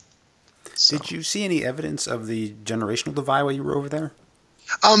 you know? So. Did you see any evidence of the generational divide while you were over there?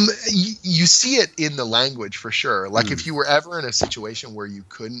 You see it in the language for sure. Like if you were ever in a situation where you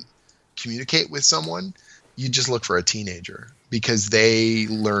couldn't communicate with someone, you just look for a teenager, because they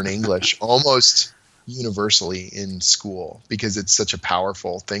learn English almost universally in school because it's such a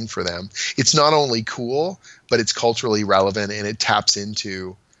powerful thing for them. It's not only cool, but it's culturally relevant, and it taps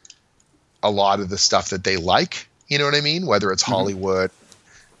into a lot of the stuff that they like. You know what I mean? Whether it's Hollywood,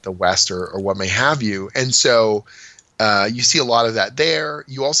 the West, or what may have you. And so you see a lot of that there.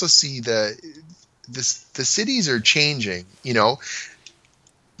 You also see the cities are changing. You know,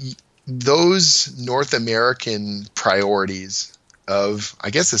 those North American priorities of,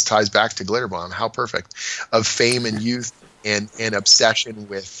 I guess this ties back to Glitterbomb, how perfect, of fame and youth and obsession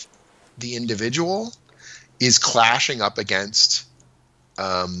with the individual is clashing up against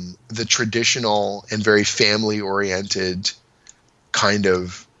the traditional and very family-oriented kind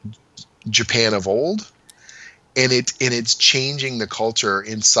of Japan of old. And it's changing the culture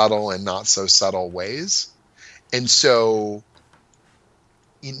in subtle and not so subtle ways. And so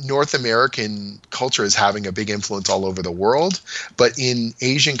North American culture is having a big influence all over the world, but in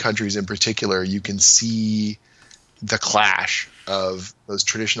Asian countries in particular, you can see the clash of those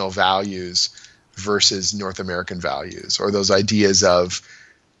traditional values versus North American values, or those ideas of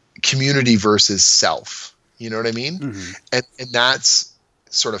community versus self. You know what I mean? Mm-hmm. And that's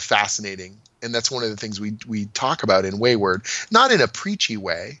sort of fascinating. And that's one of the things we talk about in Wayward, not in a preachy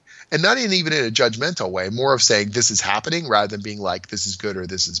way, and not even in a judgmental way, more of saying this is happening rather than being like this is good or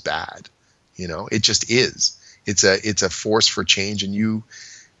this is bad. You know, it just is. It's a force for change, and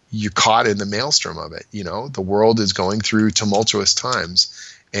you're caught in the maelstrom of it. You know, the world is going through tumultuous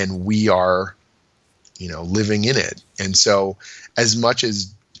times, and we are, you know, living in it. And so as much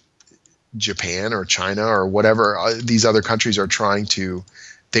as Japan or China or whatever these other countries are trying to,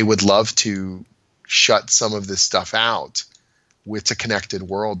 they would love to shut some of this stuff out. It's a connected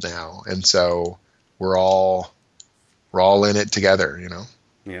world now, and so we're all in it together, you know.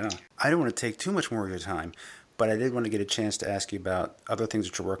 Yeah, I don't want to take too much more of your time, but I did want to get a chance to ask you about other things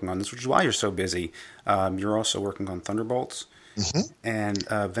that you're working on. This, which is why you're so busy. You're also working on Thunderbolts and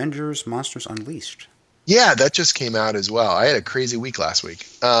Avengers: Monsters Unleashed. Yeah, that just came out as well. I had a crazy week last week.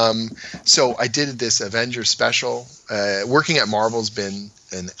 So I did this Avengers special. Working at Marvel's been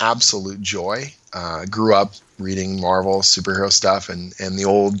an absolute joy. Grew up reading Marvel superhero stuff and the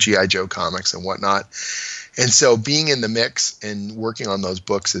old G.I. Joe comics and whatnot. And so being in the mix and working on those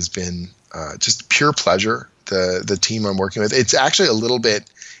books has been just pure pleasure. The team I'm working with, it's actually a little bit,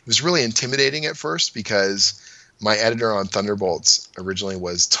 it was really intimidating at first because my editor on Thunderbolts originally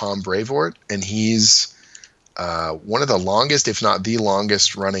was Tom Brevoort, and he's one of the longest, if not the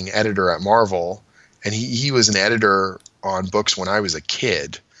longest running editor at Marvel. And he was an editor on books when I was a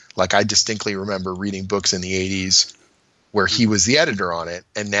kid. Like, I distinctly remember reading books in the 80s where he was the editor on it.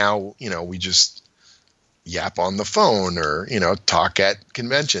 And now, you know, we just yap on the phone or, you know, talk at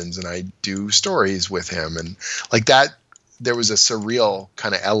conventions, and I do stories with him. And like that, there was a surreal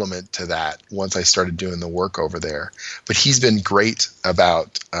kind of element to that once I started doing the work over there. But he's been great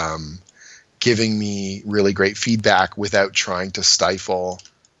about giving me really great feedback without trying to stifle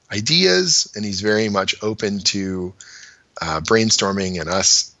ideas. And he's very much open to brainstorming and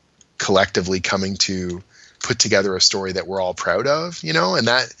us collectively coming to put together a story that we're all proud of, you know, and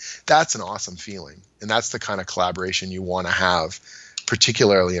that's an awesome feeling. And that's the kind of collaboration you want to have,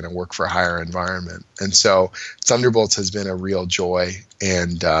 particularly in a work for hire environment. And so Thunderbolts has been a real joy.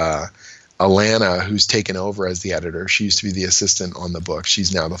 And Alana, who's taken over as the editor, she used to be the assistant on the book.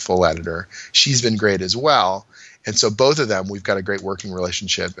 She's now the full editor. She's been great as well. And so both of them, we've got a great working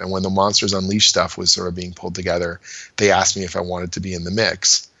relationship. And when the Monsters Unleashed stuff was sort of being pulled together, they asked me if I wanted to be in the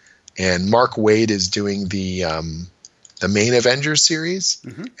mix. And Mark Waid is doing the main Avengers series,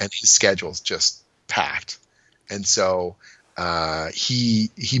 and his schedule's just packed. And so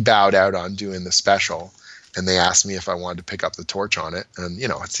he bowed out on doing the special, and they asked me if I wanted to pick up the torch on it. And, you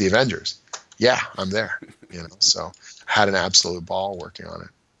know, it's the Avengers. Yeah, I'm there. You know, so had an absolute ball working on it.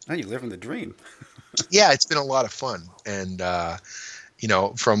 Oh, you're living the dream. Yeah, it's been a lot of fun. And, you know,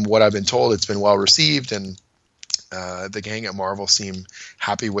 from what I've been told, it's been well received, and the gang at Marvel seem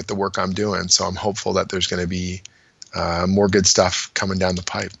happy with the work I'm doing. So I'm hopeful that there's going to be more good stuff coming down the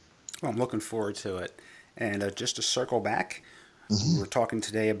pipe. Well, I'm looking forward to it. And just to circle back, We were talking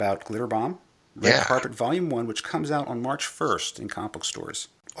today about Glitter Bomb, Red Carpet Volume 1, which comes out on March 1st in comic book stores.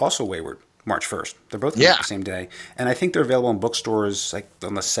 Also Wayward, March 1st. They're both coming out the same day. And I think they're available in bookstores like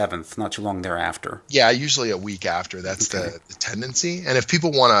on the 7th, not too long thereafter. Yeah, usually a week after. That's the tendency. And if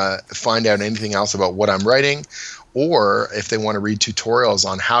people want to find out anything else about what I'm writing, or if they want to read tutorials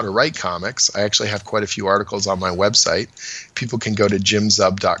on how to write comics, I actually have quite a few articles on my website. People can go to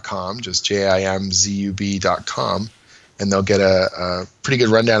jimzub.com, just JIMZUB.com, and they'll get a pretty good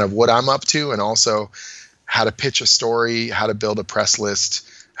rundown of what I'm up to, and also how to pitch a story, how to build a press list,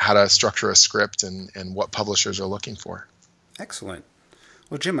 how to structure a script, and what publishers are looking for. Excellent.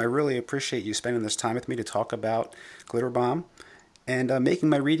 Well, Jim, I really appreciate you spending this time with me to talk about Glitter Bomb and making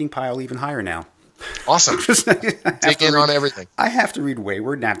my reading pile even higher now. Awesome. Dig in on everything. I have to read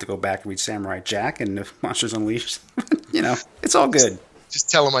Wayward, and I have to go back and read Samurai Jack and Monsters Unleashed. It's all good. Just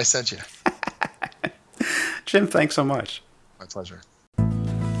tell them I sent you. Jim, thanks so much. My pleasure.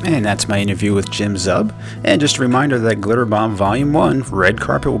 And that's my interview with Jim Zub. And just a reminder that Glitter Bomb Volume 1, Red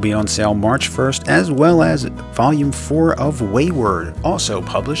Carpet, will be on sale March 1st, as well as Volume 4 of Wayward, also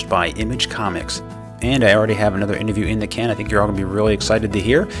published by Image Comics. And I already have another interview in the can I think you're all going to be really excited to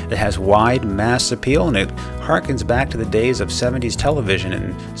hear. It has wide mass appeal, and it harkens back to the days of 70s television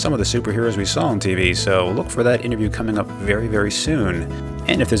and some of the superheroes we saw on TV, so look for that interview coming up very, very soon.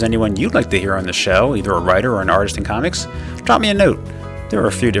 And if there's anyone you'd like to hear on the show, either a writer or an artist in comics, drop me a note. There are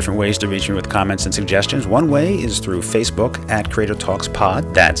a few different ways to reach me with comments and suggestions. One way is through Facebook at Creator Talks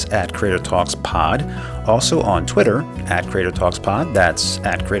Pod. That's at Creator Talks Pod. Also on Twitter at Creator Talks Pod. That's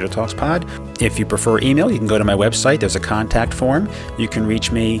at Creator Talks Pod. If you prefer email, you can go to my website. There's a contact form. You can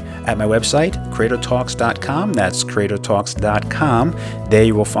reach me at my website, creatortalks.com. That's creatortalks.com. There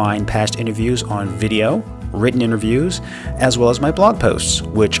you will find past interviews on video, written interviews, as well as my blog posts,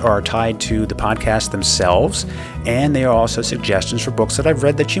 which are tied to the podcast themselves, and they are also suggestions for books that I've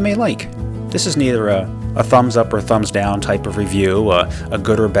read that you may like. This is neither a thumbs up or thumbs down type of review, a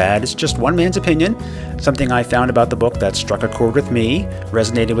good or bad. It's just one man's opinion, something I found about the book that struck a chord with me,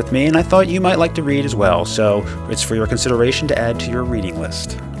 resonated with me, and I thought you might like to read as well, so it's for your consideration to add to your reading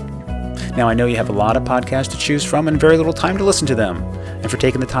list. Now, I know you have a lot of podcasts to choose from and very little time to listen to them, and for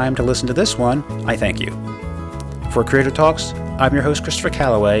taking the time to listen to this one, I thank you. For Creator Talks, I'm your host, Christopher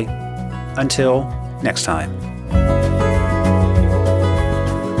Calloway. Until next time.